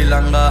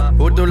salilanga,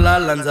 kutu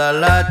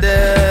lalanzalate.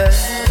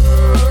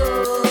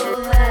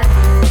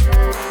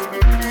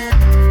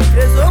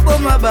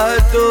 Ma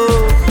bato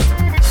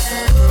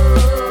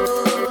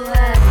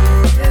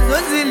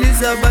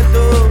ezozilisa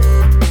bato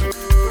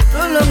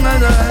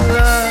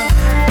tolongadala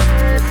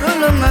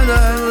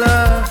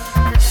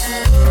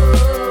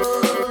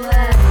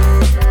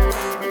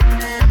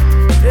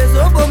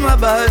ezoboma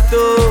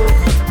bato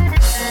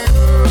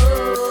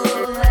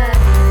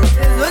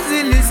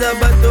ezozilisa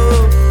bato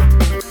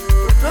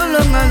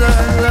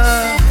tolongadala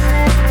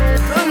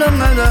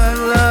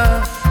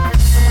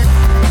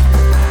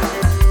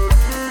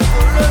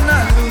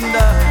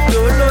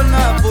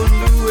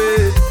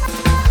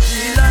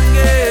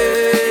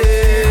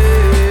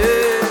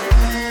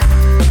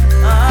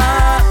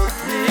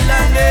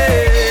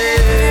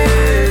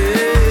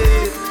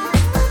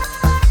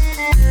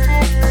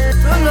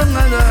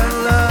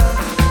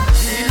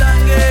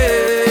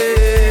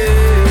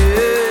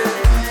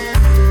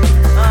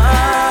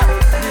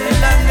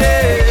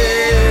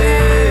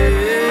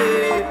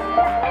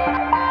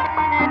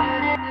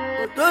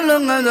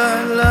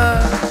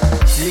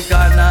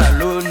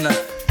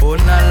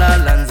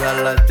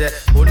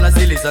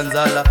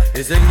Zanzala,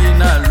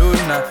 esengina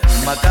luna,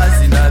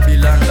 makasi na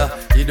bilanga,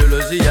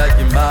 ideologia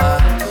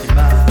kimba.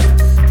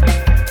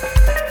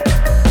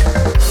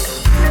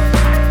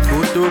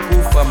 Kutu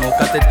kufa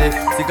mokatete,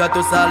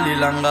 sikato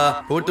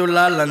salilanga, kutu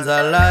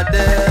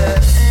lalanzalate.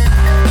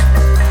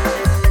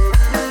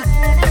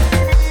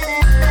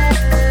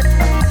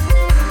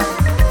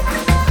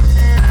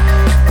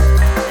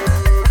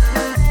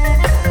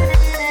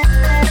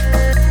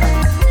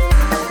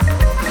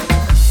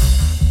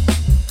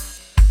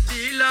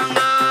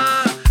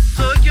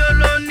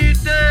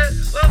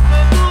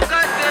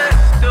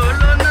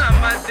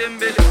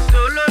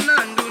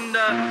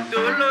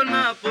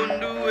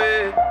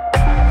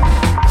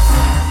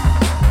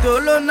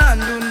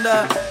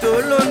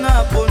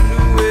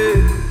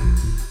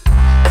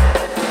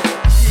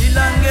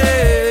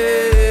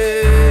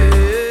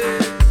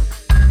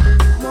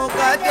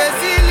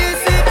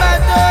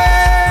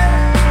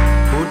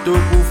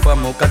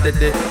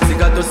 Mokatete,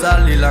 sikato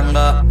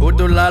salilanga,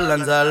 utola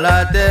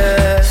lanzalate.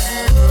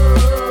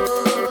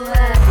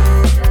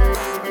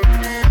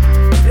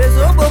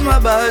 Ezoboma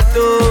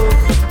bato,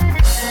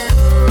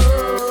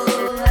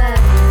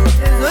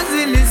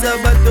 ezozilisa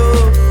bato,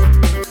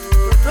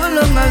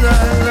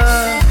 tolongadala.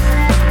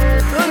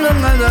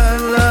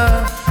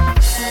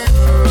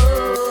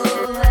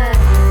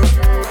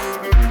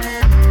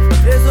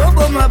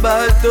 Ezoboma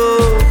bato,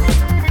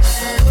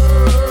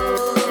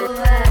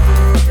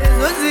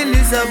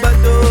 ezozilisa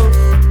bato,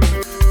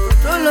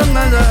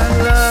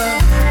 tolongadala.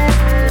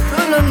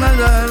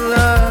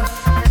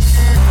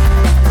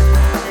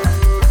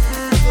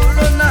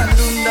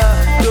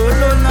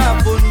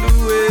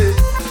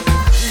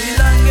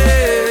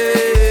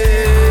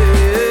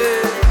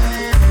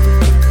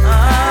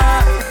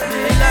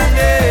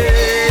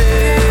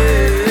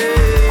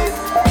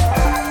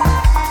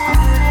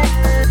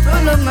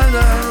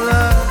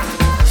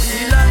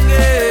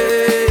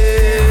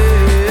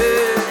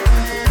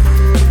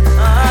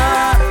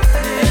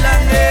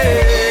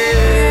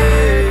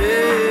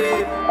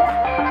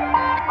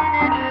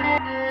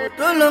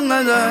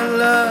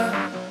 ngala.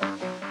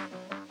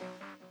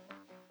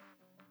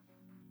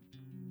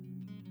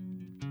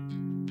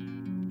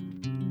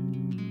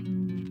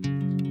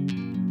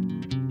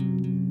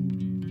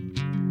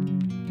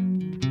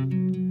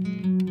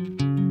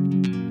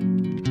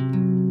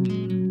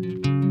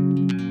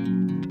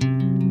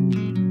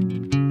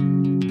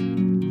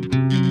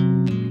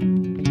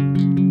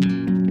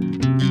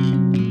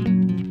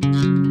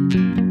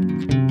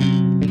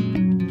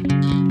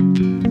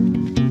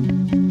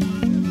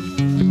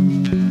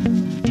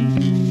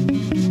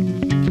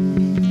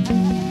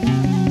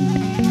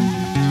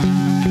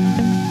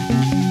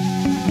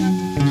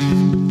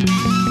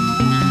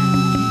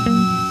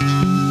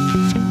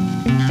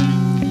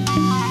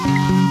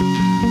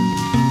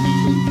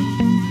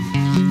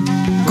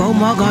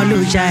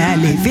 Mogolu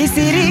chayale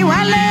fisiri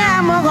wale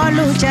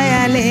amogolu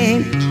chayale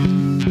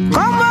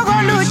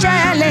komogolu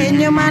chayale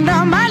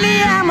nyumando mali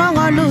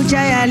amogolu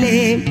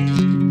chayale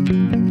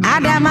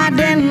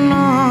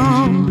adamadeno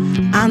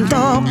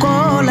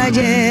antoko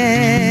laje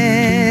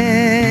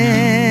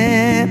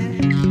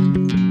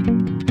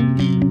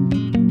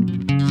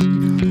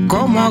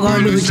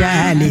komogolu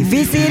chayale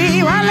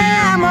fisiri wale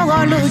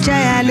amogolu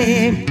chayale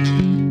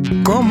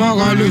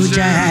komogolu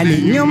chayale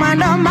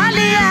nyumando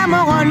mali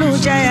amogolu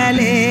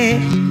chayale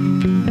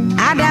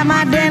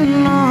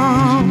adamadeno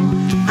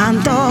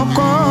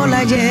antoko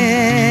laje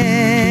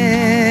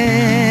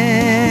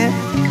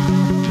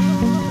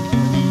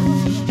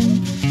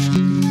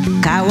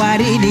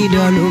kawari di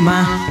doluma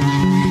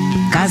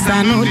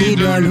kasanu di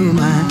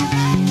doluma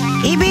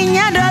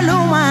ibinya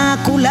doluma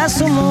kula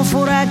sumu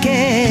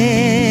furake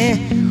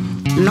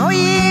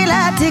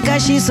noyila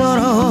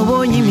tikashisoro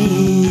bonyimi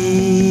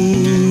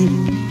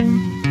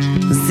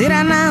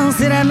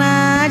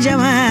sirana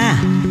jama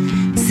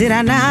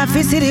sirana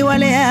fisiri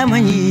wale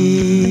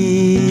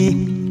amanyi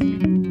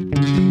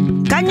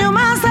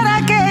kanyuma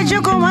sarake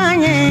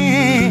jukumanye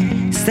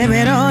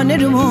severo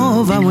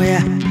nedumo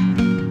vamoya.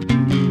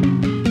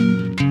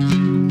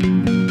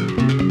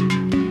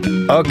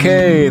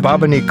 Okay,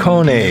 Babani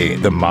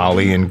Kone, the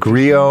Malian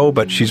griot,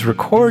 but she's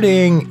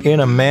recording in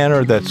a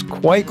manner that's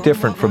quite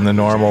different from the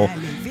normal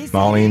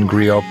Malian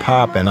griot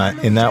pop, and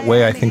in that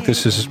way, I think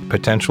this is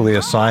potentially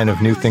a sign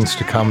of new things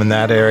to come in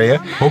that area.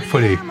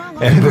 Hopefully,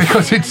 and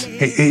because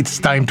it's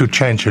time to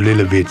change a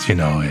little bit, you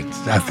know.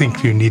 I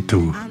think you need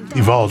to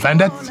evolve, and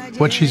that's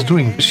what she's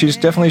doing. She's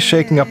definitely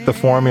shaking up the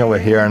formula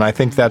here, and I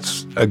think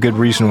that's a good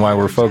reason why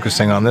we're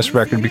focusing on this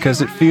record,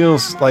 because it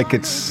feels like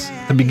it's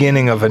the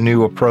beginning of a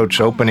new approach,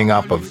 opening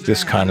up of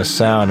this kind of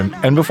sound.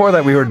 And before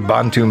that, we heard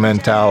Bantu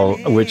Mental,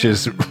 which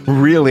is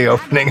really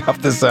opening up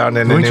the sound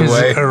in a new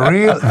way.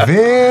 Which is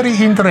very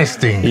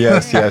interesting.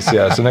 Yes.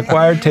 An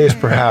acquired taste,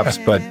 perhaps,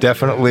 but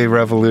definitely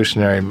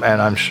revolutionary, and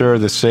I'm sure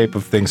the shape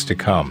of things to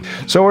come.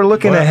 So we're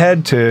looking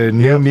ahead to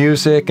new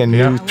music and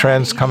new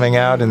trends coming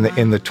out in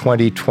the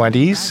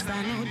 2020s.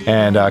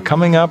 And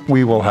coming up,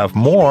 we will have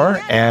more,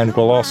 and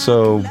we'll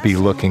also be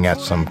looking at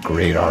some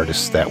great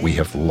artists that we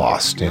have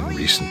lost in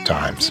recent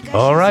times.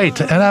 All right,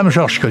 and I'm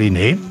Georges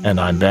Collinet. And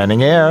I'm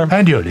Banning Air.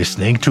 And you're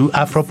listening to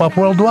Afropop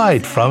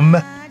Worldwide from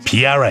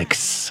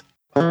PRX.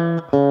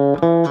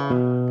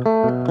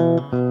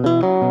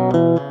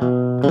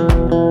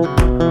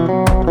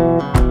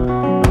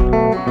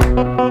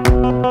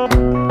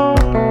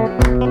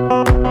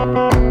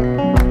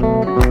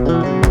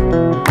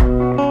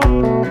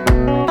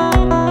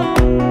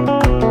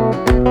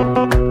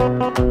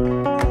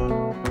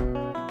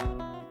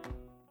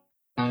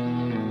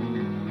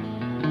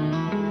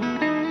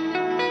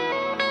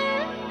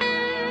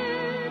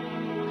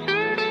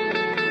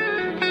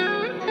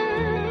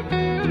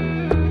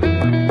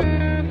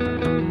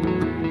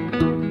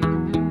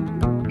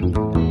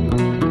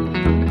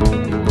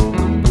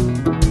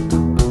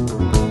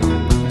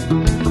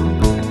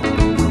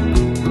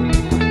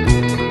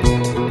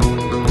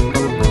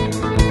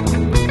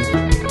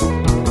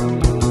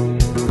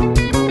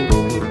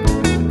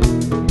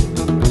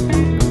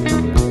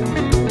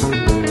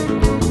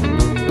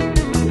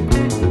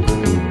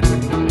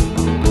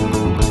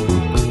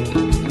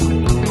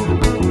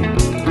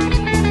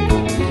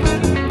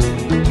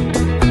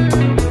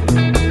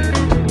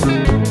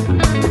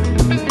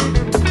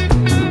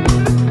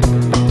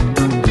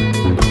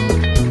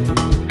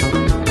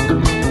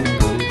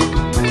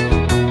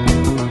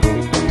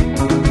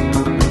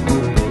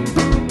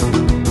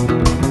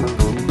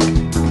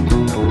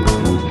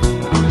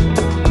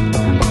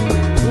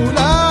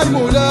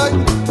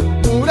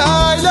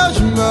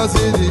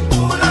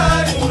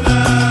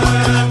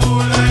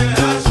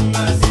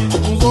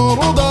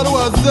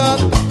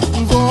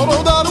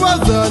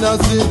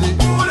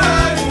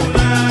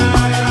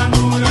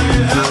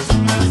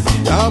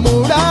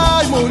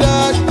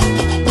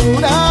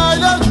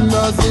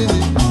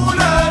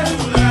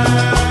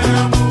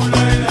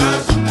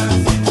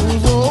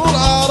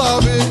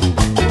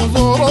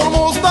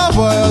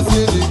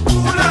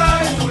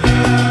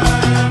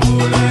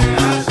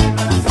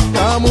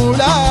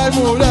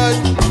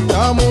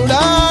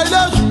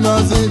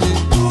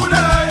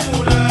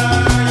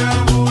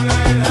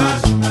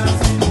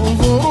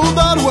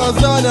 Was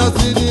يا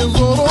سيدي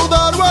زوروا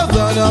دار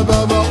وزان يا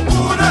بابا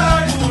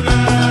مولاي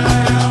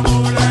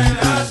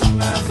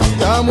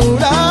يا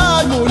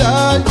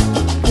مولاي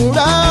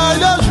مولاي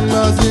لازم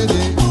يا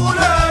سيدي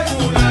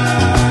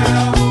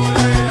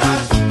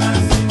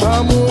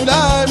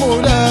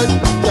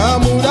يا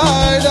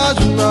مولاي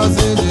لازم يا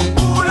سيدي.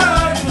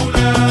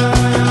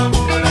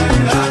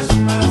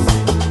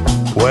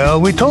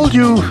 Well, we told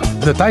you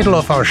the title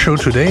of our show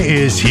today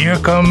is Here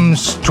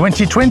Comes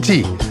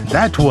 2020.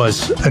 That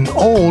was an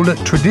old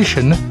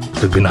tradition,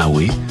 the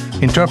Gnawi,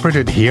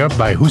 interpreted here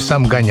by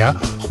Hussam Ganya.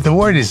 The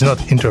word is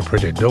not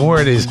interpreted. The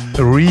word is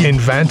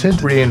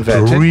reinvented.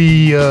 Reinvented.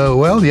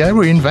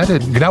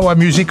 Reinvented. Gnawa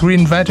music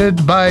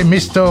reinvented by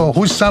Mr.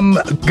 Hussam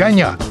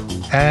Ganya.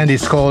 And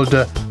it's called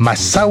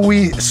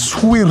Masawi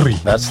Swiri.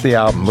 That's the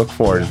album. Look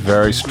for it. It's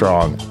very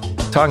strong.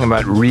 Talking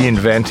about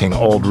reinventing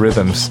old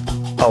rhythms,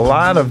 a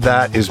lot of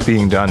that is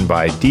being done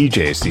by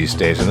DJs these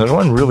days. And there's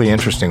one really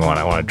interesting one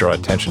I want to draw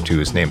attention to.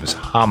 His name is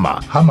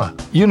Hama. Hama.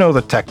 You know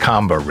the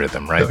Takamba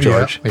rhythm, right,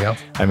 George? Yeah.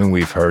 I mean,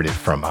 we've heard it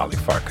from Ali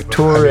Farka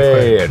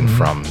Touré and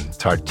from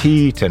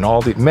Tartit and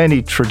all the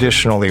many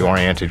traditionally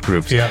oriented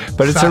groups. Yeah.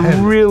 But it's a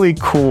really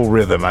cool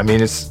rhythm. I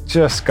mean, it's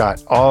just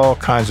got all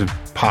kinds of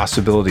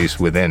possibilities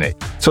within it.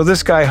 So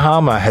this guy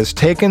Hama has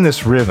taken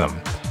this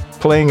rhythm,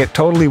 playing it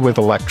totally with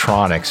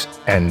electronics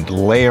and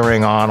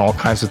layering on all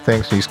kinds of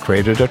things. He's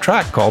created a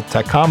track called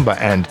Takamba.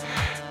 And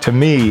to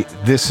me,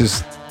 this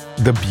is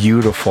the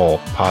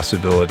beautiful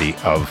possibility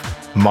of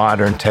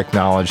modern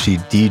technology,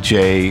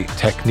 DJ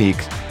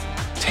techniques,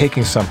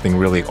 taking something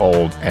really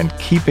old and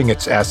keeping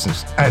its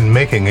essence. And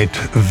making it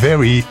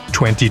very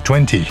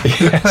 2020.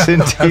 Yes,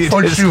 indeed.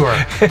 For sure.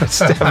 It's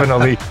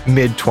definitely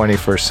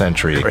mid-21st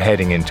century. We're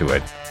heading into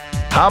it.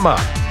 Hama.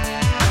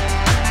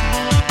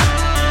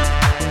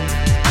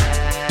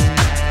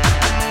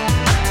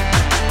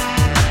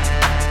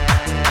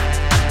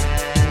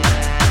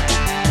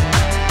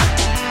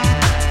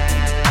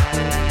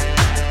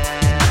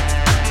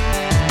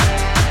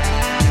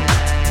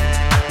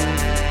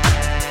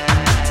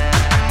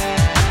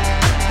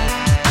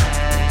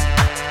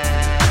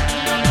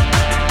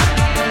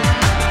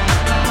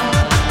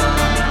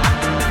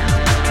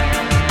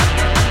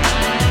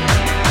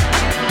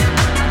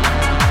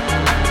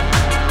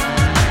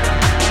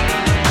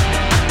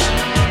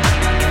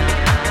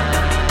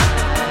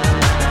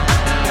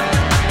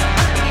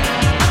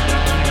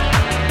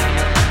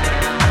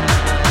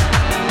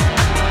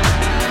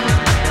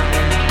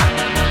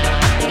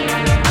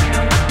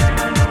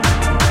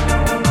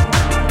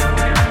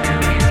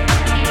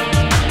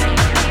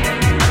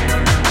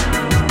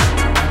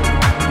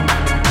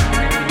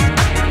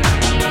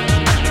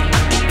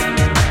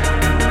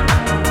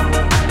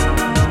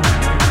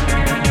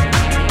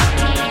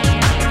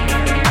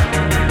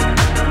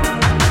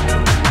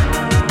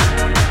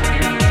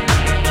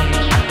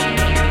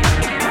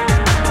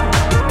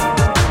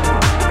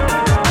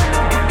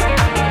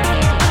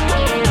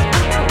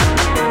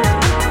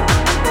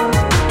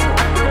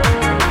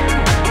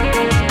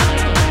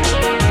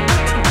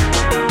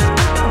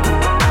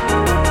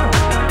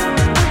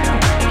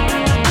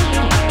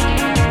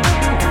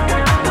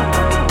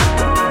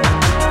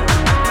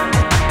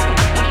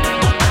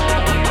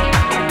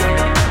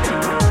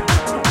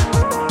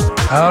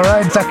 All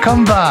right,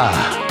 Takamba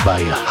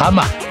by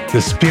Hama,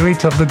 the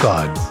spirit of the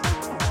gods.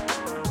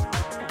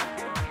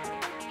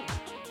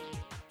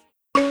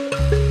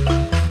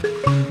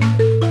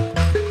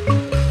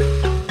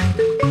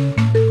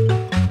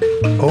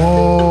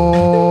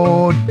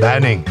 Oh,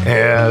 Banning.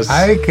 Yes.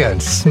 I can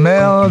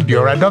smell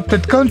your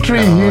adopted country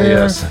here.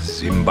 Yes,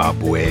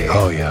 Zimbabwe.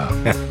 Oh, yeah.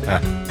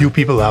 You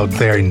people out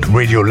there in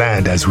Radio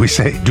Land, as we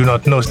say, do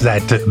not know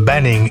that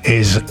Banning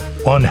is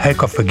one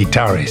heck of a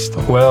guitarist.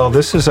 Well,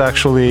 this is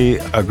actually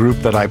a group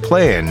that I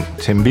play in,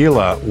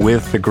 Timbila,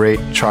 with the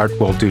great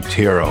Chartwell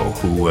Dutiro,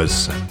 who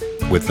was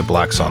with the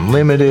Blacks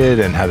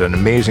Unlimited and had an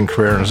amazing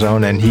career on his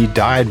own, and he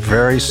died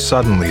very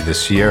suddenly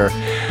this year.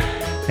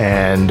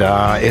 And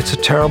it's a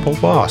terrible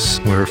loss.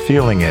 We're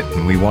feeling it,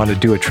 and we want to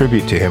do a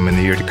tribute to him in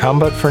the year to come.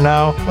 But for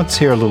now, let's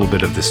hear a little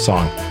bit of this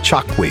song,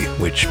 Chakwi,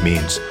 which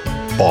means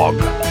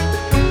bog.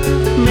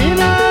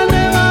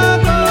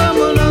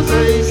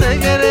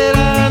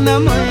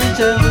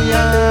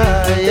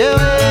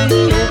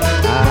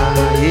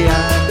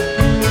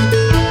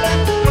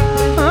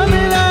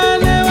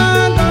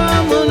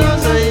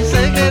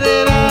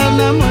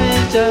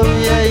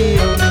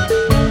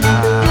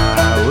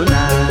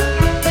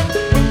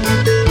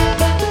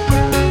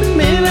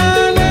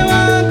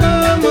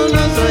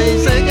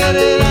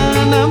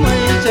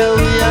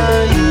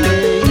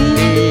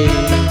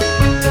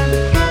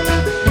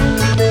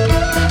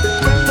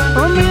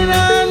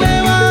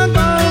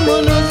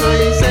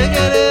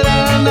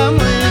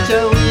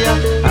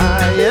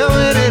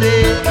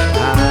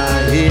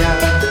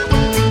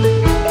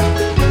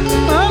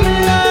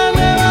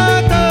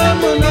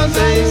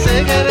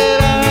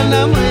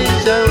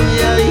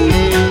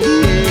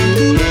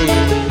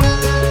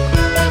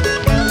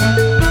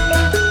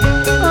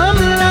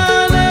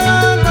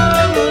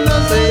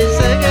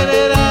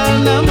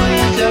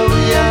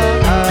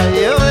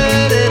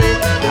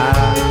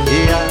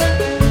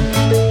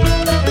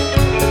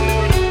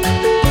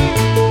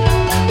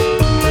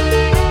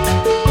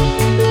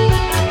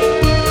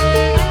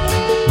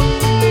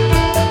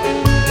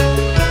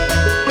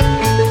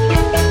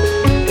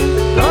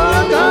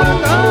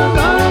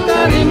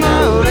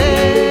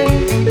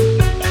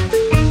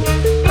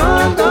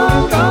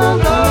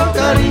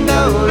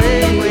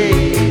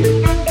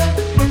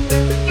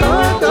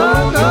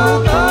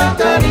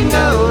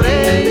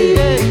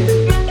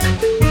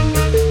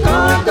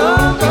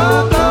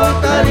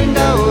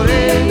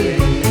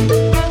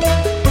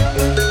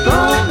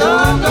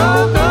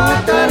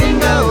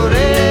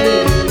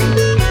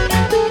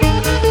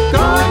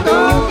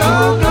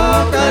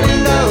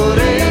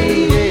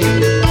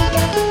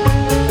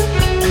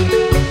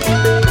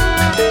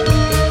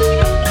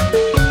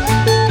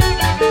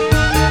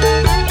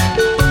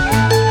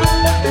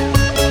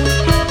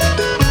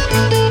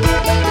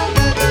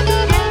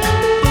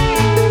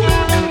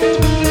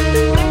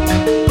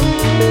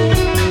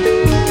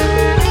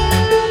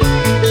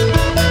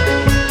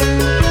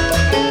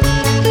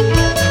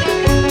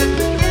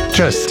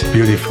 just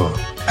beautiful.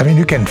 I mean,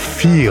 you can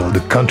feel the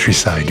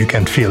countryside. You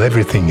can feel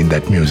everything in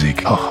that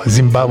music. Oh,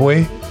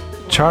 Zimbabwe.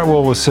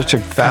 Chartwell was such a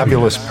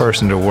fabulous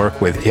person to work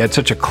with. He had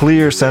such a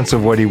clear sense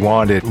of what he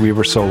wanted. We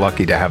were so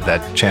lucky to have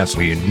that chance.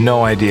 We had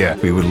no idea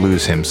we would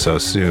lose him so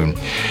soon.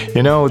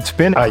 You know, it's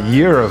been a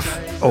year of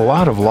a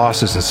lot of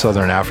losses in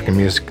Southern African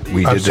music.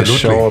 We did this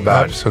show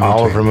about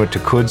Oliver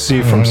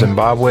Mutukudzi from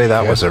Zimbabwe.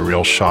 That was a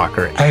real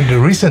shocker. And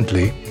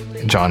recently,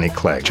 Johnny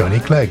Clegg. Johnny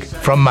Clegg.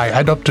 From my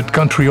adopted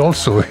country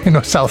also,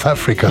 South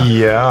Africa.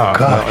 Yeah.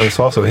 Well, it's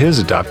also his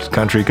adopted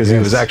country because he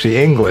was actually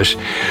English.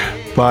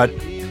 But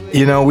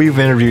we've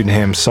interviewed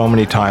him so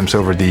many times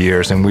over the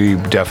years, and we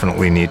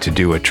definitely need to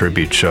do a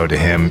tribute show to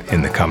him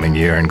in the coming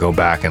year and go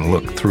back and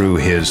look through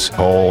his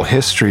whole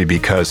history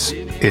because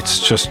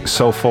it's just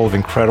so full of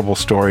incredible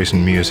stories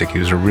and music. He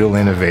was a real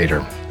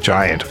innovator,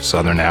 giant of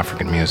Southern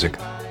African music.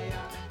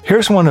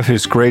 Here's one of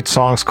his great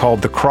songs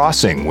called The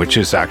Crossing, which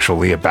is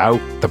actually about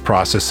the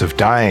process of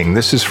dying.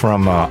 This is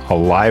from a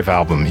live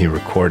album he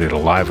recorded, a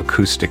live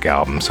acoustic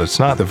album, so it's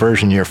not the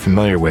version you're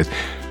familiar with,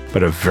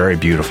 but a very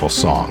beautiful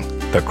song.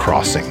 The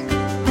Crossing.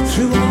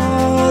 Through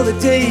all the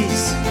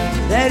days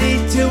that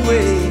eat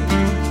away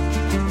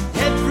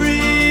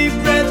every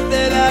breath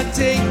that I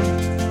take,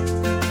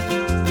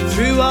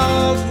 through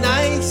all the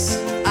nights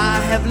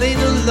I have laid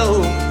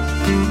alone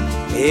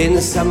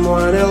in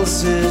someone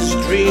else's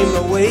dream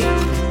awake,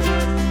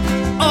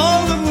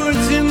 all the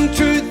words in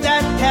truth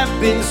that have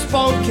been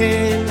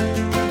spoken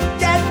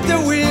that the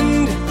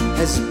wind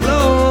has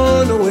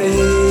blown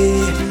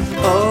away.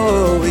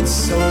 Oh,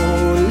 it's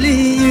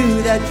only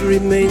you that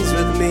remains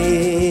with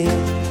me,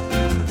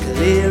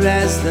 clear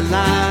as the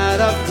light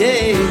of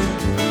day.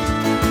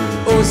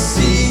 Oh,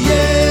 si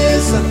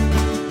yes,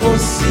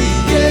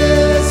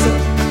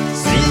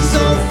 si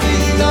son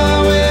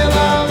fila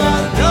hueva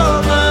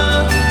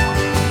paloma.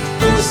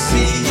 Oh,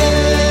 si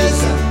yes,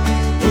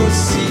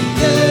 si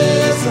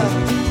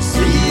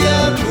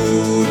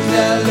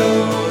abuela lo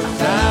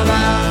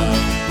daba,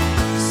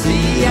 si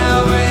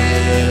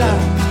abuela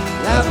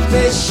la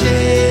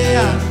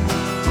pechea,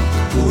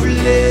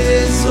 ule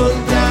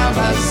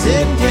soltava,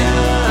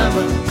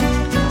 sembrava,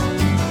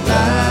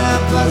 la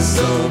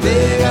passò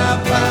vega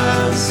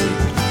passi,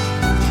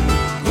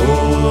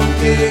 con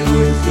che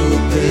gusto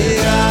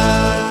pega.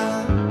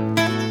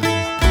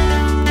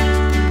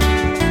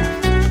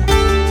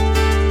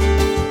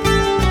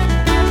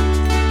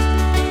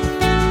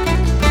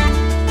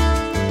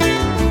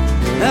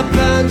 A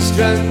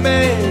punch-drunk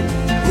man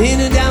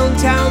in a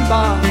downtown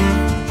bar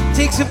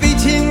takes a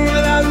beating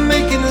without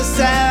making a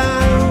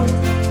sound.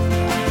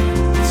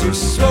 Through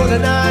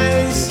swollen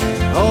eyes,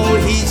 oh,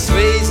 he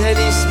sways and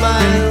he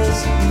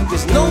smiles,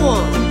 'cause no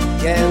one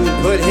can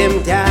put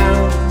him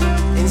down.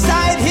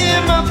 Inside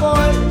him, a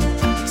boy,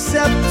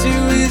 except to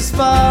his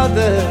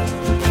father,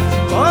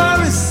 for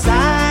a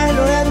sign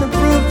and a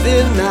proof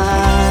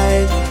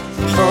denied.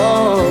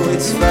 Oh,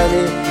 it's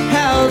funny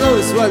how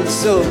those once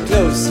so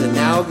close are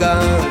now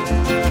gone,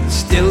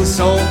 still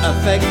so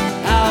affect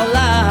our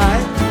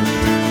life.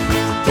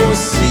 Oh,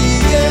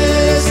 si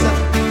yes,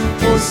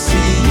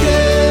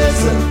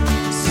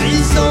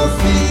 si son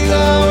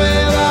fila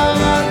hueva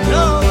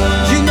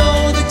paloma. You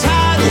know the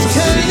tide is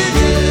turning.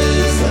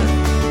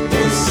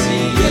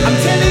 I'm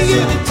telling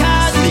you the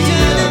tide is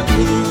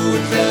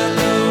turning.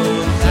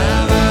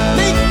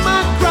 Make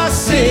my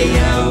crossing.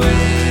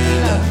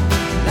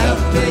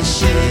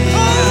 Oh,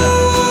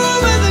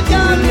 with the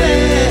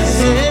darkness,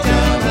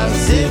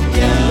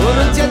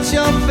 gonna touch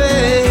your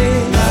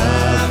face,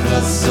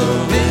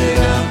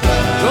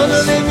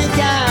 gonna lay me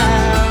down.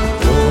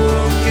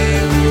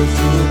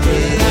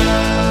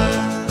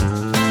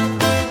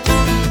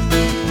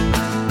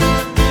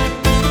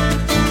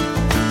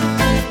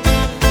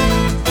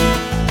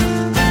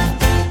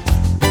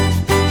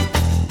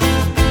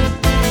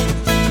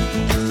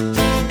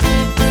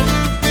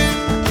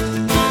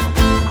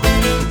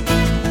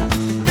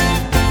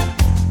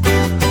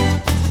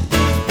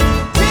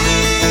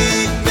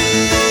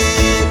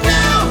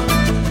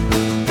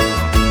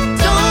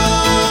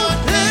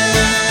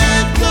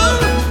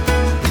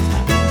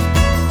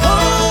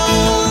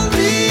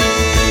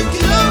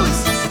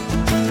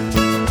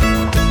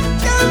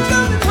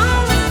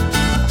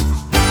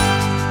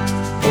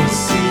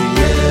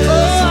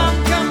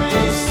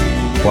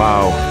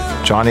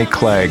 Johnny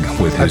Clegg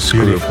with his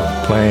group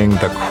playing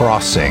The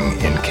Crossing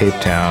in Cape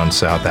Town,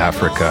 South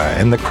Africa.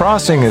 And The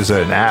Crossing is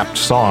an apt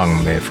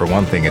song. For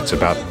one thing, it's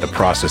about the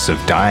process of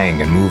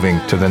dying and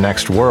moving to the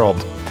next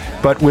world.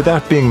 But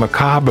without being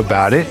macabre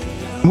about it,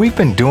 we've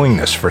been doing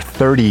this for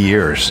 30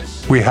 years.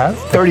 We have?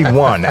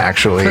 31,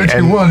 actually.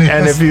 31,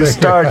 and if you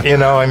start,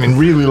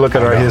 really look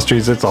at our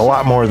histories, it's a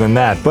lot more than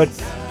that. But,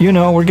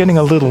 we're getting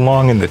a little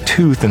long in the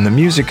tooth, and the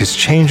music is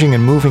changing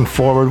and moving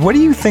forward. What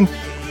do you think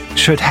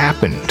should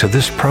happen to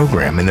this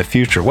program in the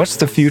future? What's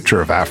the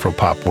future of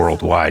Afropop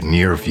worldwide in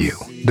your view?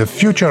 The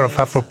future of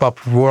Afropop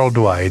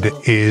worldwide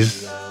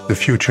is the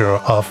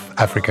future of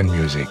African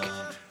music.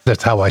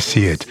 That's how I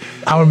see it.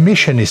 Our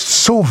mission is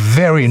so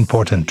very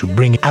important to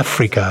bring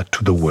Africa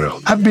to the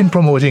world. I've been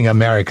promoting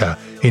America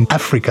in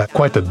Africa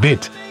quite a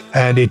bit.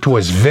 And it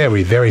was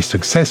very, very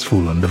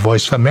successful on The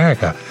Voice of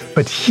America.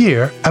 But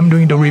here, I'm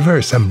doing the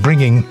reverse. I'm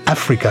bringing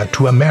Africa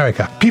to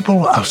America.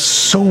 People are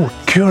so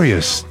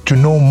curious to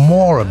know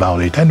more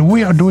about it. And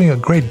we are doing a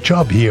great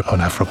job here on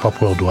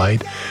Afropop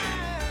Worldwide.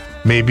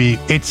 Maybe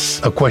it's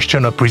a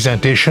question of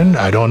presentation,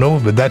 I don't know,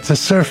 but that's the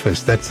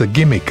surface, that's the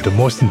gimmick. The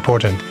most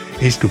important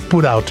is to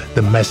put out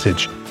the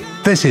message.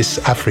 This is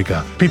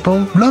Africa.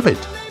 People love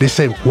it. They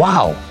say,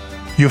 wow,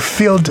 you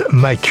filled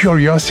my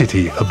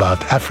curiosity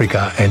about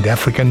Africa and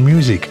African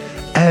music,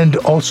 and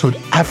also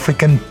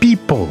African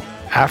people.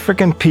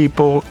 African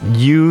people,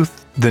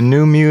 youth, the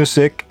new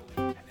music.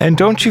 And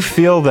don't you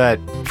feel that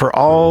for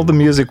all the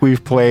music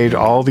we've played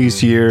all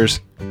these years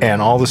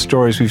and all the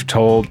stories we've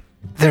told,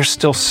 there's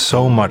still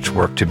so much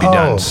work to be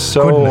done,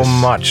 so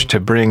much to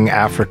bring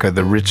Africa,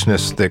 the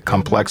richness, the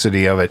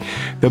complexity of it,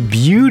 the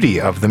beauty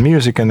of the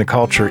music and the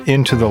culture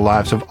into the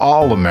lives of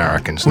all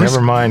Americans,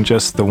 never mind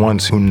just the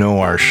ones who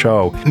know our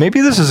show. Maybe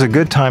this is a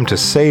good time to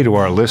say to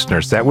our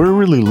listeners that we're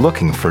really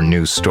looking for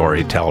new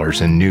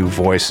storytellers and new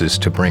voices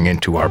to bring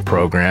into our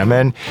program.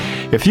 And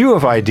if you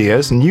have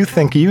ideas and you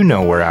think you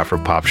know where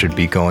Afropop should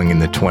be going in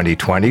the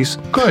 2020s,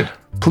 good.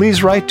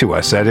 Please write to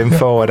us at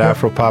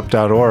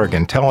info@afropop.org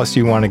and tell us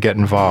you want to get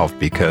involved,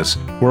 because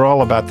we're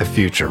all about the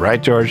future,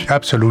 right, George?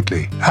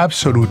 Absolutely.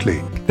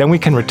 Absolutely. Then we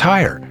can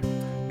retire.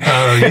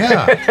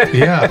 Yeah.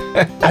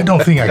 I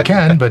don't think I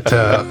can, but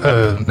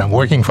I'm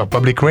working for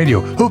public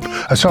radio.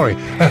 Sorry.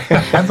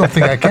 I don't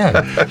think I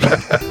can.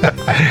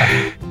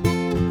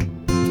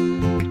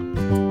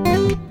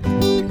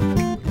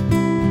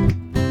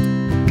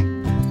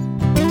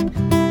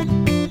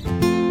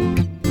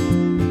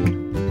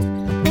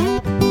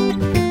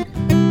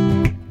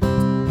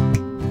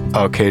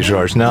 Okay,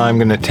 George, now I'm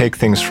going to take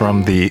things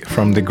from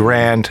the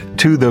grand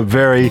to the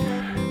very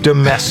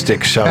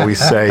domestic, shall we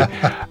say.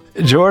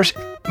 George,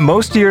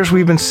 most years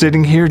we've been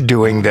sitting here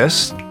doing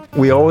this.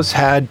 We always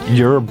had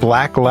your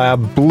Black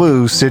Lab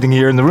Blue sitting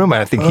here in the room.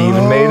 I think he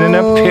even made an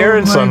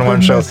appearance on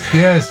one show.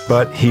 Yes.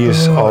 But he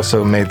has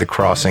also made the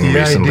crossing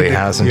recently,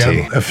 hasn't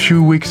he? A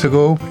few weeks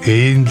ago,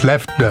 he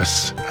left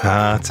us.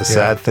 It's a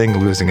sad thing,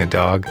 losing a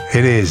dog.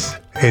 It is.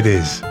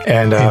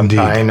 And Indeed.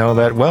 I know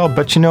that well.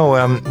 But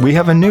we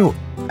have a new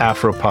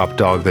Afropop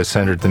dog that's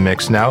entered the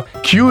mix now.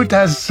 Cute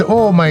as,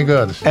 oh my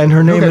God. And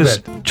her name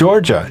is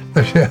Georgia.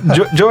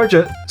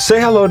 Georgia, say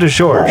hello to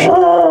George.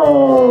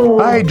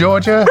 Hi,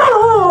 Georgia.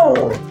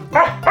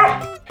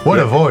 What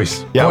a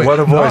voice. Yeah, what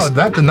a voice.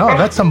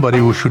 That's somebody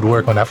who should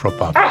work on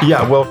Afropop.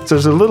 Yeah, well,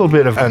 there's a little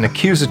bit of an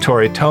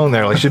accusatory tone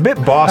there. Like she's a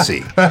bit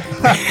bossy.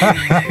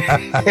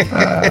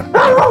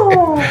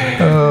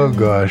 Oh,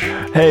 gosh.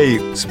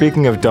 Hey,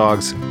 speaking of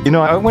dogs,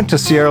 I went to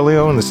Sierra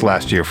Leone this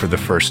last year for the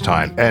first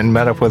time and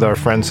met up with our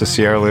friends, the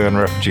Sierra Leone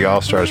Refugee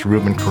All-Stars,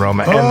 Ruben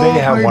Karoma, and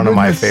they have one of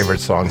my favorite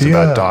songs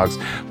about dogs.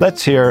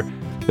 Let's hear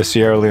the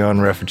Sierra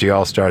Leone Refugee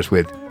All-Stars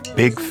with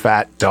Big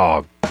Fat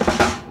Dog.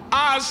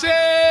 I say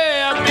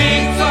a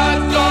big fat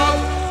dog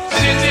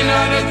sitting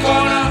on the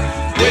corner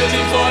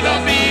waiting for the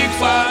big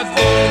fat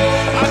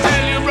dog. I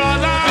tell you,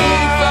 brother,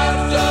 big fat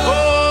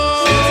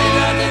dog sitting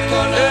on the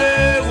corner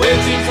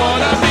waiting for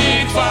the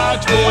big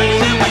fat dog.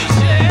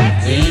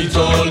 Eat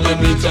all the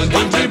meat and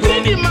give the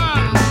bone.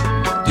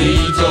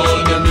 Eat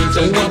all the meat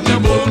and give the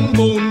bone,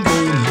 bone,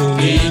 bone,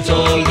 bone. Eat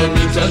all the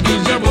meat and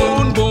give the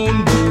bone,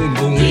 bone, bone,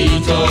 bone.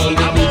 Eat all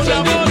the meat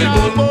and give the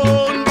bone,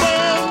 bone,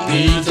 bone.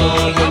 Eat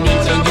all the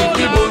meat and give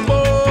the bone.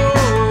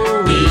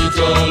 Eat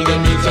all the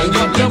meat and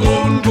give the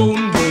bone,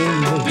 bone,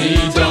 bone.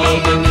 Eat all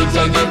the meat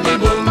and give the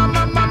bone.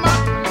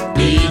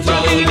 Eat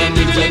all the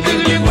meat and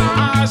give the bone.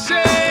 I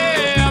say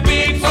a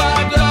big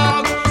fat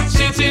dog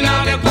sitting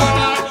on the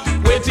corner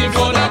waiting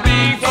for the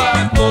big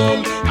fat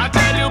bone. I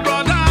tell you,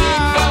 brother,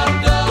 big fat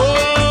dog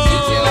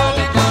sitting on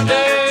the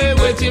corner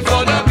waiting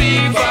for the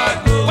big fat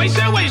bone. What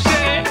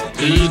say?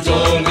 Eat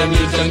all the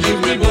meat and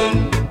give the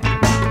bone.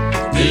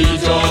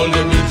 Eat all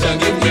the meat and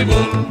give the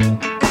bone.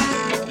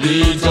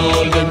 Eat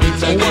all the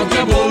meat and give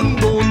the bone,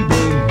 bone,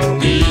 bone,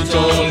 bone. Eat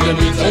all the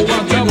meat and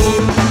give the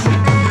bone.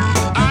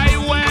 I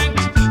went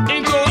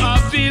into a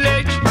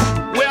village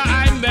where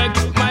I met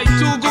my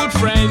two good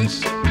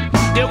friends.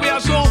 They were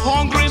so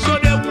hungry, so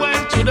they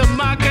went to the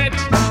market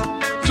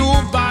to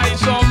buy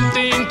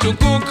something to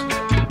cook.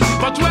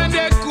 But when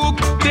they cook,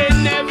 they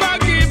never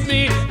give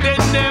me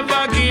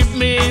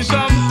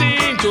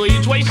something to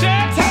eat. What you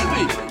say? Tell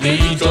me.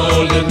 Eat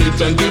all the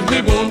meat and give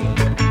me bone.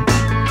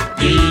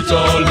 Eat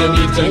all the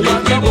meat and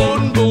give me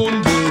bone,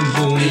 bone, bone,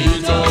 bone.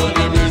 Eat all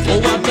the meat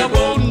and give me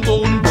bone,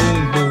 bone,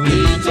 bone, bone.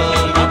 Eat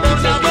all the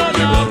meat and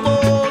give me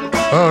bone.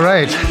 All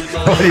right.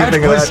 What do you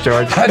think of that,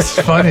 George? That's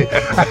funny.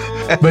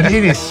 But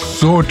it is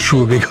so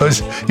true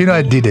because,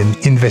 I did an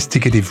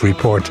investigative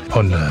report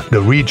on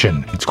the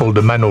region. It's called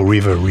the Mano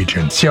River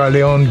region. Sierra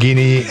Leone,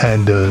 Guinea,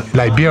 and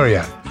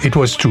Liberia. it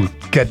was to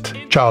get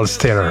Charles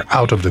Taylor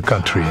out of the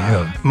country.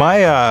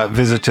 My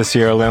visit to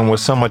Sierra Leone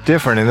was somewhat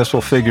different, and this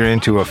will figure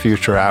into a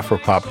future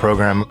Afropop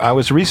program. I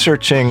was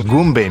researching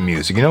Goombay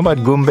music. You know about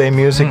Goombay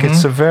music? Mm-hmm.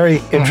 It's a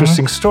very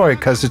interesting story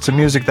because it's a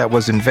music that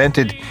was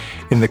invented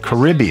in the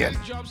Caribbean,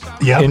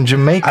 in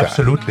Jamaica.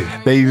 Absolutely.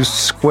 They used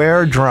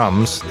square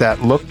drums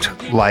that looked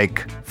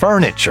like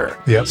furniture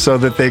so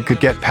that they could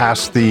get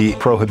past the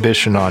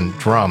prohibition on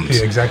drums.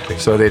 Yeah, exactly.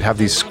 So they'd have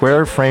these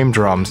square frame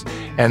drums,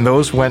 and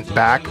those went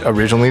back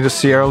originally to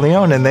Sierra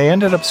Leone, and they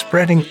ended up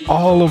spreading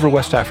all over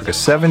West Africa,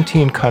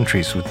 17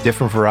 countries with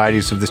different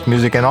varieties of this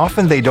music, and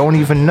often they don't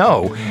even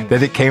know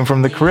that it came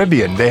from the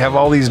Caribbean. They have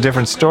all these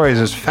different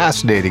stories. It's a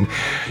fascinating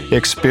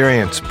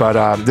experience,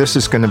 but this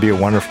is going to be a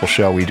wonderful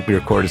show. We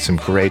recorded some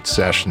great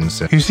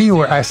sessions. You see, you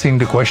were asking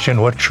the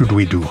question, what should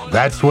we do?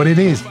 That's what it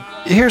is.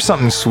 Here's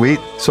something sweet.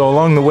 So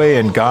along the way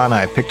in Ghana,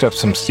 I picked up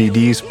some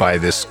CDs by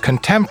this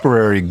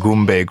contemporary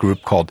Goombay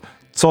group called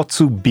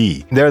Tsotsu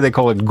B. There they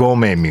call it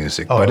Gome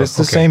music, but it's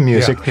the same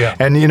music. Yeah.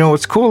 And you know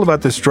what's cool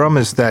about this drum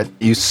is that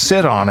you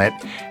sit on it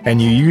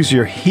and you use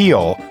your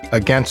heel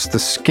against the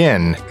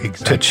skin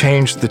to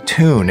change the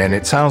tune, and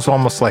it sounds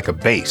almost like a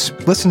bass.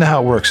 Listen to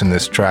how it works in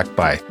this track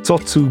by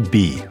Tsotsu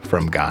B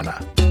from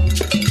Ghana.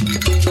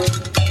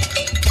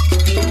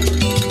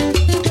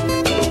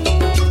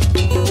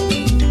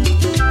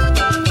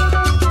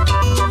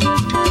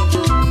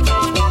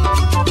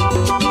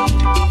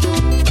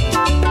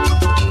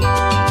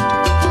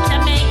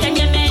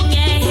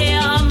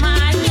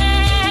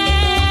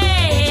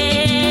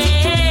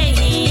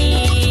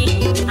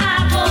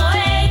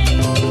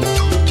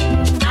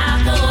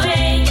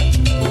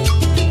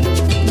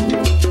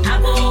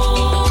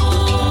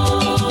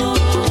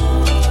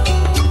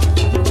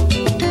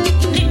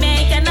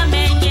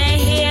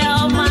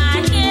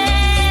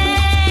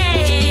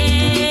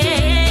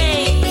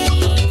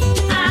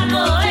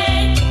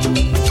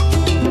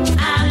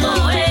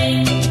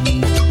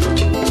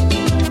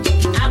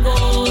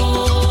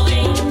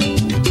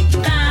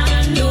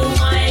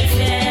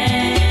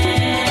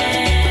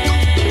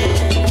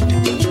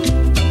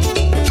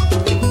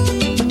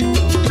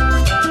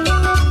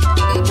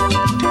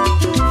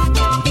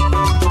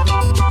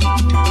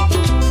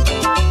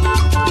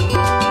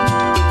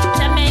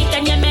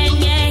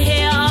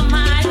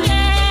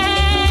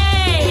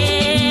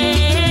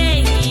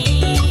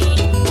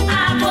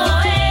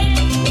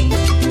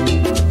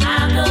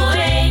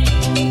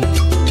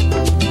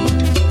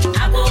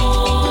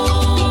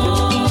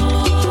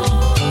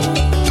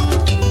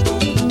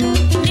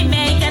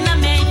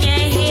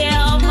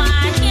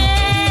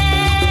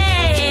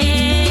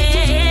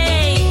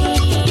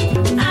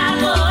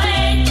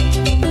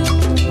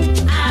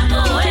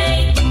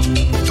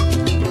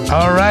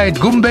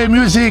 Goombay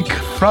music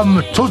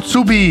from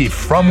Tsotsu B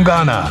from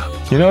Ghana.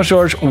 You know,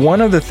 George,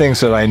 one of the things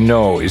that I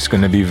know is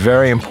going to be a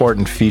very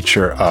important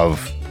feature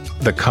of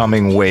the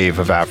coming wave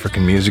of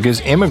African music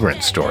is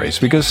immigrant stories,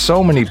 because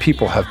so many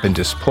people have been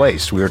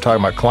displaced. We were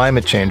talking about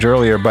climate change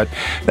earlier, but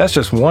that's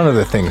just one of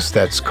the things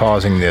that's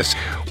causing this.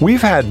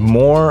 We've had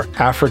more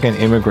African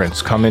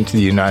immigrants come into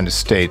the United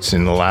States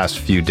in the last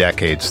few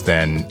decades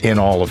than in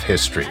all of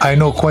history. I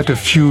know quite a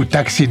few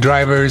taxi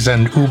drivers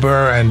and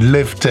Uber and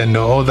Lyft and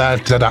all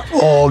that are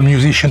all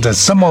musicians, and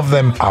some of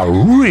them are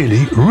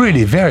really,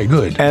 really very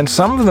good. And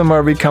some of them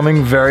are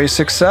becoming very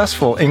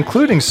successful,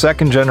 including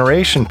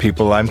second-generation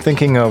people. I'm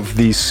thinking of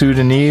the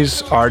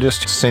Sudanese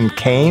artist Sin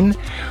Kane,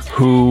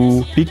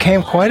 who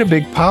became quite a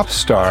big pop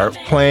star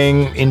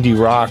playing indie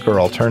rock or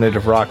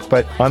alternative rock.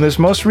 But on this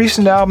most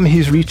recent album,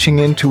 he's reaching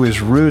into his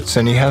roots,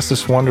 and he has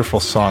this wonderful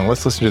song.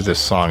 Let's listen to this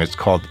song. It's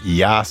called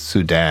Ya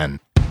Sudan.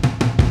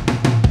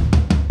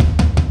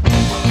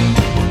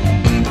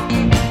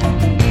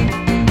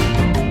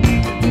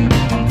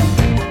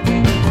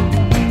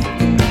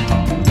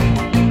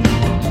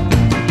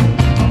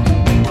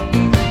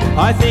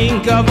 I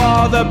think of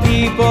all the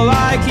people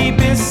I keep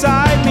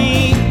beside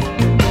me,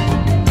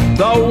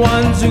 the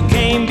ones who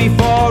came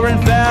before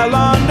and fell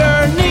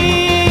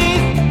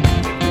underneath,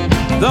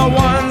 the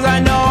ones I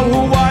know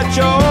who watch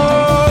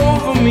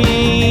over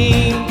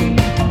me.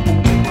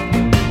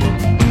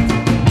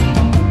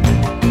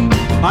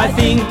 I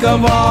think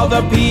of all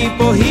the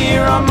people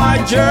here on my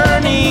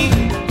journey,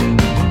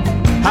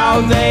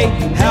 how they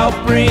help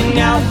bring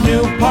out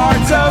new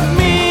parts of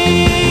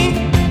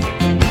me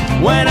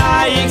when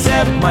I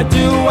accept my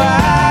duality.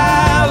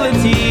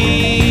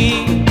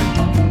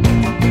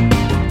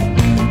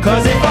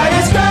 'Cause if I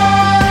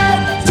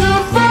ascribe to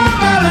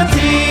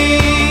formality,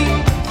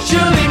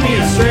 she'll lead me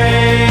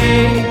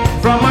astray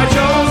from my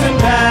chosen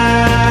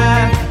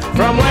path,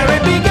 from where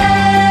it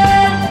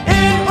began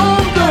in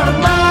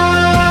Umdurman.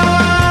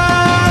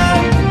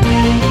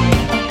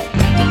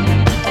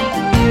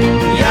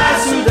 Ya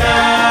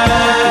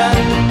Sudan,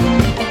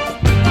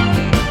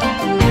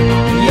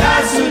 Ya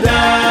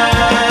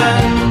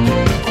Sudan,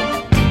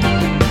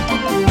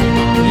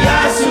 Ya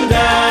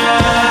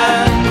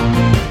Sudan,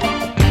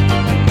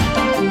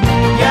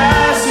 Ya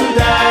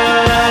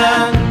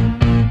Sudan.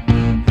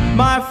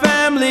 My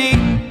family,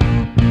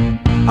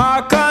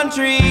 our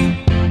country,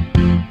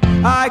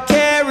 I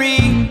carry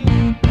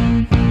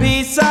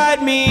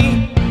beside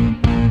me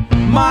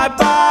my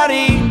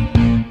body,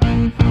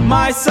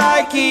 my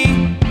psyche.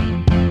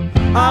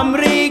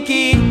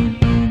 Amriki,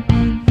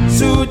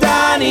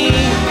 Sudani.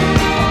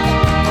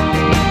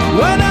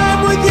 When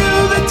I'm with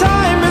you, the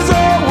time is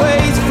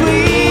always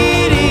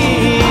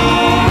fleeting.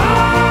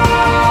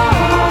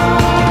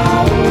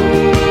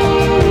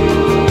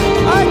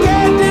 I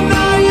can't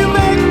deny you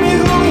make me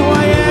who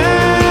I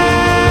am.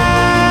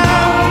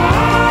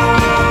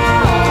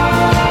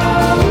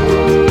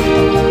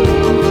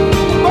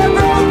 But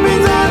growth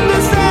means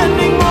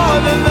understanding more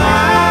than that.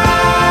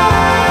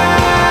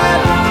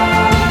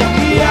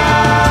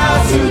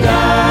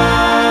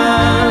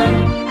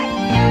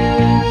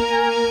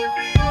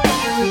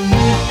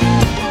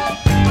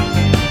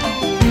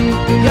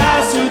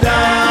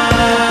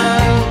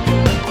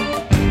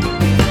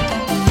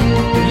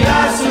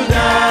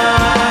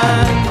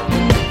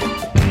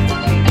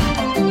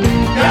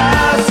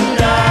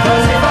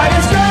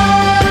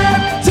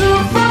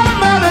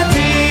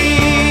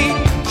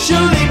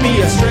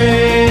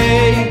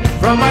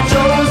 From my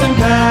chosen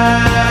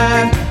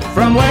path,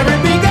 from where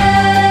it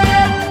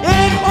began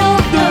in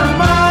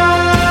Omdurman.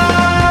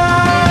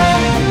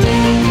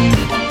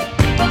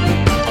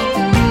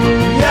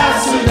 Ya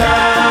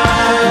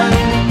Sudan,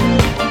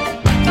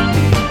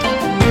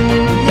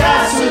 Ya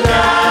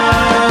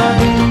Sudan,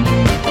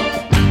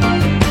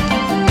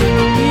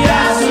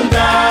 Ya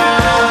Sudan,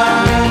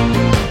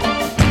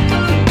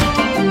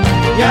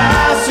 Ya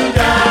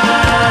Sudan,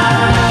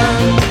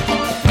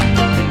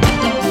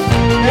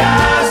 Ya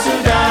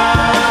Sudan.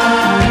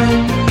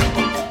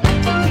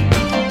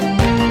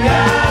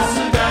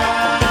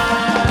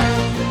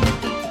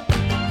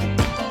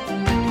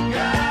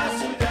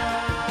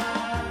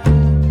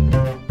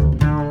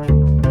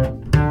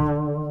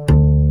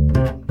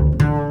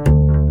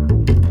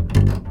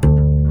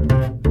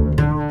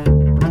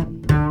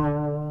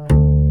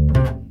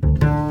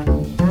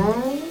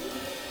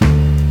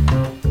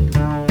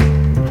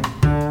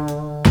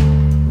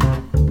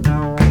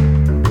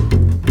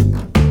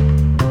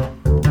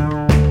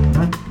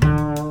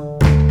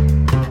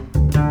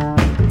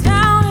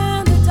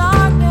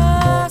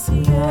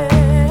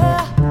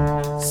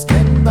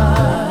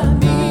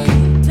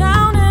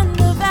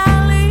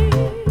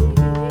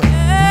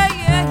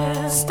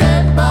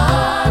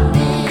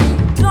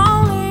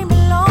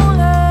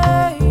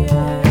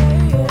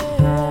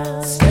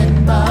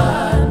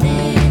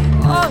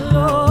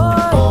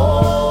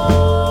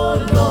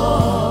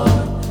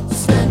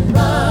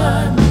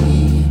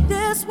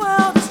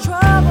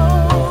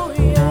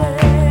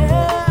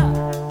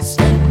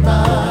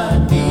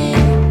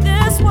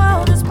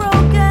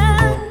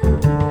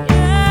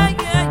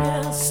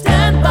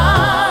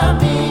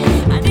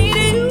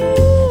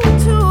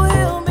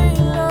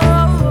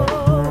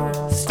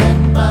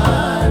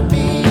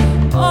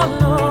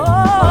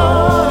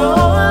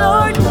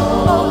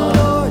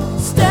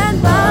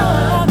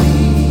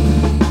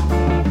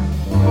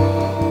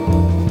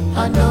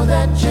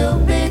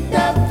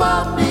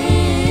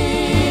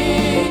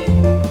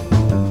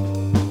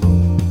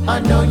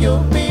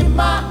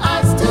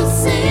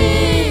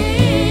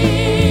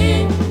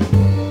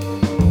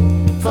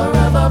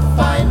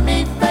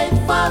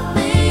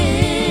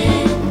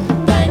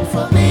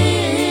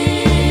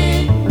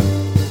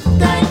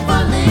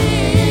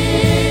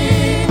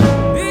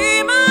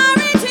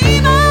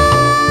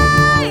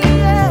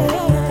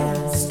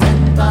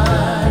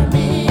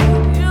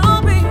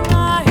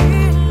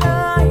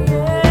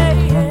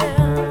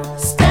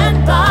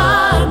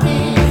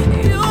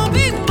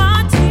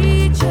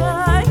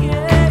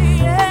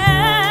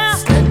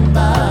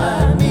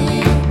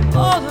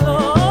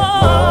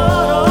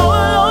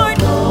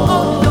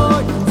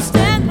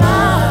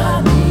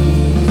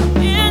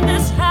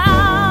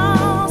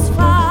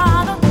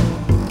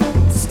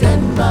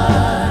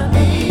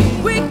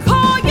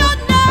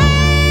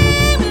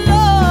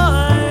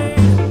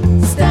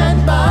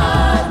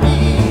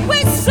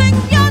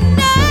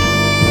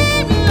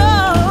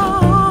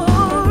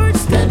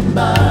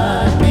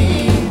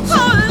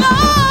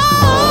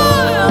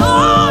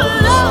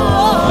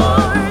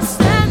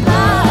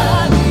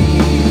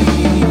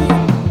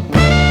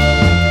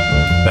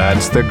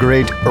 The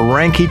great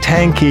Ranky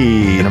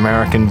Tanky, an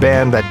American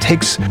band that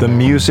takes the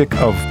music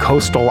of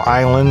coastal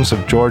islands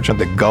of Georgia,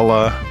 the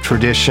Gullah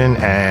tradition,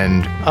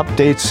 and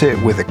updates it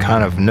with a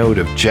kind of note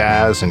of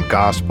jazz and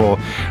gospel.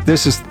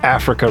 This is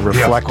Africa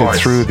reflected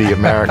through the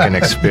American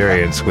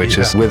experience, which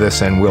is with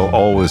us and will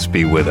always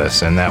be with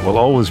us. And that will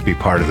always be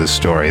part of the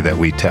story that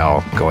we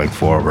tell going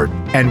forward.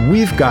 And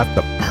we've got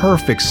the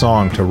perfect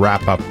song to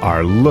wrap up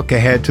our look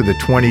ahead to the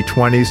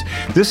 2020s.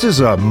 This is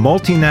a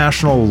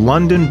multinational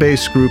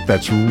London-based group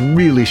that's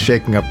really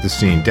shaking up the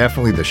scene,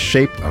 definitely the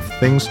shape of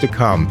things to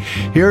come.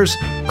 Here's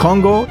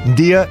Congo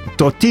Dia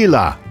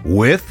Totila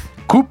with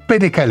Coupe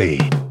de Calais.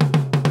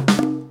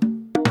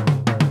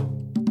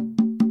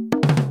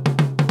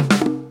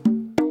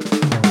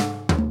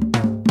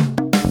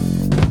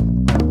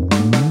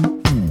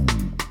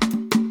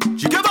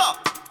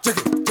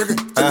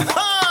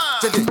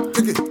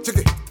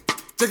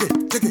 Check it.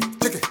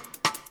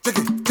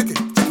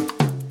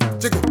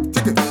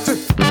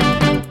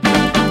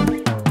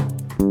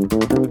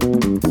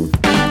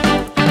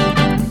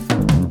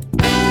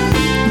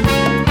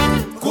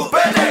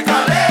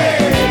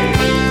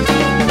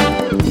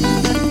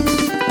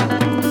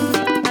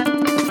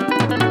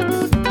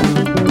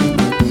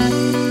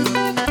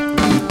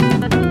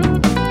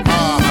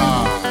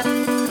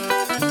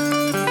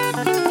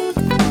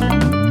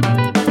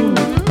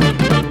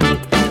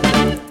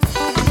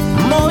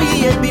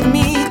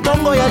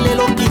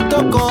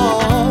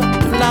 moko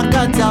na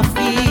kati ya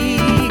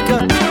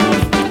Afrika.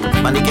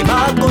 Manike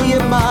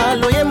bakoyemba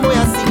loyembo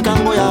ya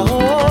sikango ya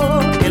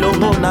o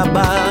elongo na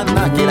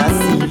bana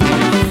kelasi.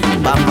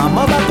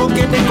 Bamama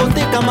bakokende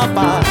koteka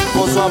mapa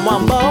kozwa mwa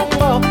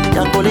mbongo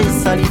ya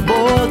kolesa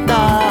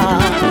libota.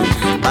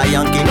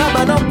 Bayanki na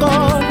banoko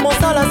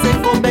mosala se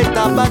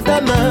kobeta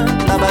batame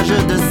na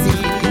bajeu de 6.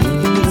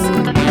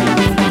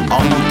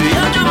 Omutu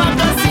ya njo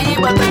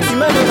makasi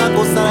bataximene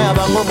bakosala ya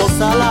bango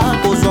mosala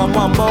kozwa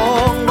mwa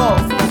mbongo.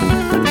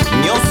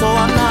 Nyonso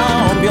wana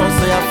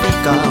ambiance ya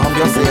Afrika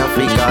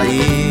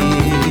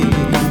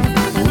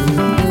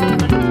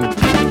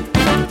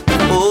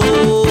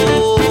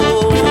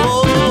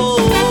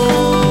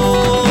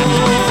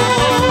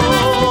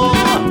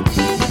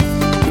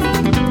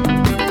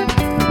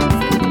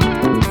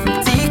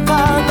Tika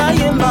na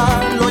yemba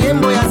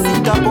loyembo ya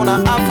sika pona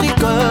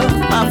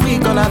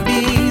Afrika na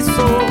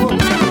biso.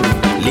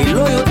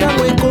 Lelo yo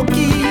tango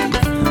ekoki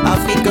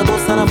Afrika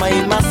bosala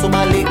maemaso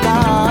maleka.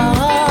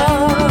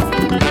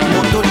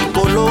 Moto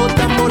likolo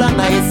tambola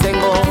na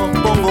esengo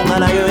bongo nga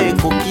na yo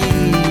ekoki.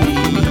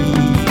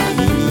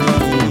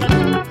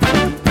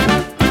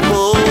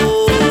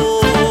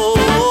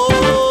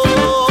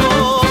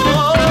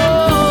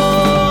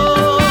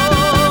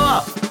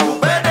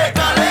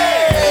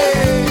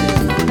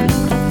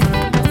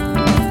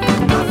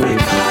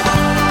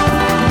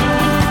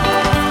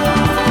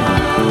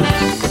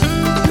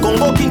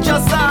 Congo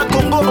Kinshasa,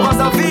 Congo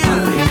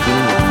Brazzaville,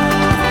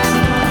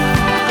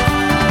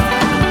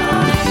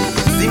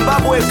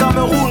 Zimbabwe,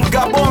 Cameroun,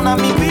 Gabon,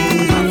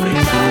 Namibie,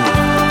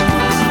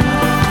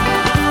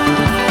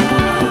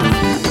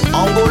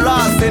 Angola,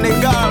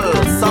 Sénégal,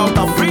 South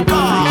Africa.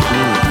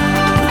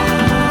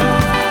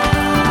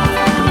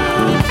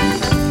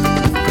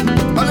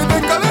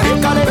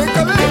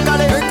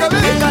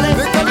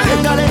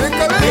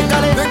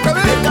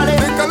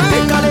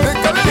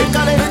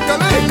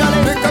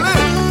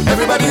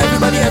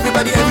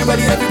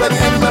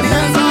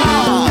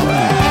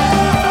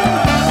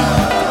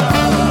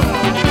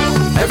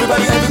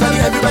 Everybody hands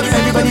up.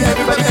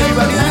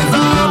 Everybody hands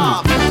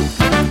up.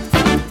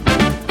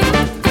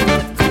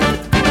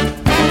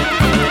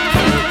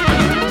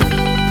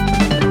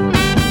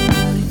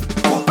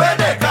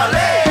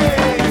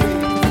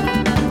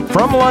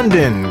 From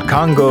London,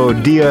 Congo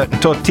Dia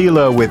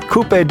Totila with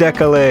Coupe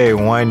Décalé,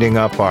 winding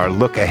up our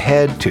look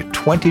ahead to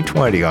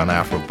 2020 on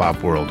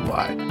Afropop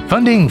Worldwide.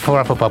 Funding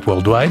for Afropop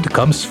Worldwide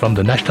comes from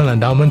the National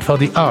Endowment for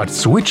the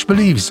Arts, which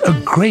believes a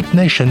great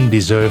nation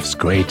deserves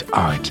great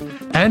art.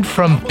 And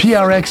from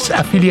PRX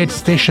affiliate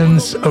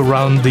stations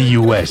around the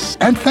US.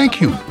 And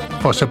thank you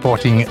for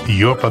supporting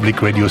your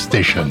public radio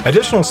station.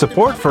 Additional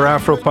support for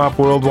Afropop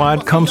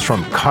Worldwide comes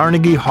from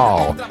Carnegie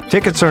Hall.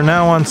 Tickets are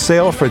now on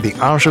sale for the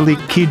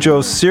Angelique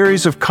Kidjo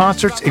series of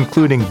concerts,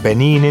 including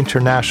Benin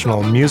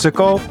International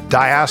Musical,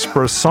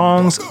 Diaspora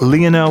Songs,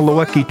 Lionel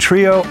Loeki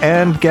Trio,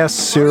 and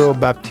guest Cyril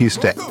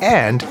Baptista,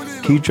 and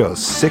Kidjo's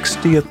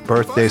 60th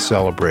birthday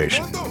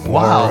celebration.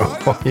 Wow.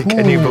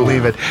 Can you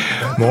believe it?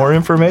 More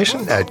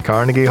information at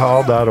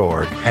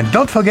carnegiehall.org. And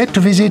don't forget to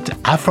visit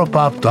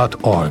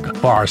afropop.org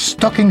for our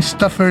stocking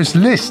stuffers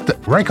list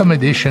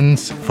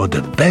recommendations for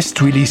the best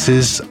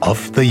releases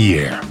of the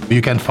year.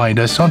 You can find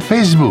us on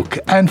Facebook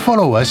and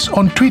follow us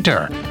on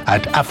Twitter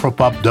at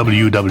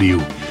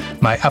AfropopWW.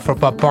 My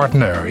Afropop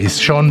partner is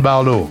Sean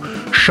Barlow.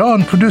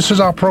 Sean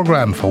produces our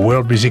program for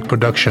World Music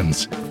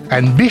Productions.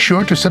 And be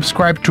sure to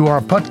subscribe to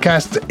our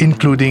podcast,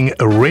 including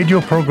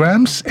radio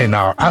programs and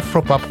our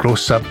Afropop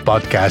Close-Up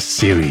podcast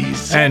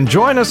series. And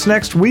join us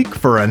next week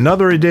for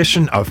another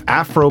edition of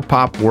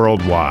Afropop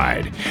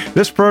Worldwide.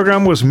 This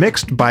program was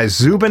mixed by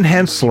Zubin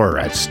Hensler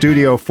at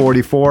Studio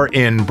 44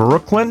 in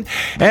Brooklyn.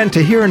 And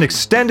to hear an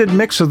extended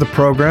mix of the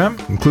program,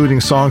 including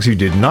songs you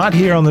did not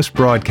hear on this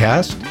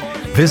broadcast,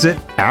 visit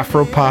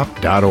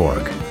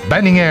afropop.org.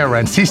 Banninger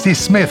and Cissy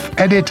Smith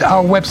edit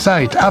our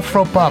website,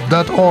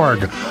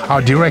 afropop.org.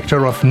 Our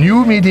director of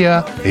new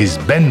media is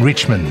Ben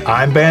Richmond.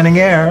 I'm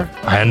Banninger.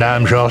 And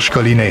I'm Georges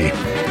Collinet.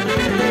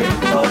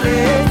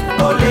 Ole,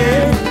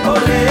 ole,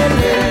 ole.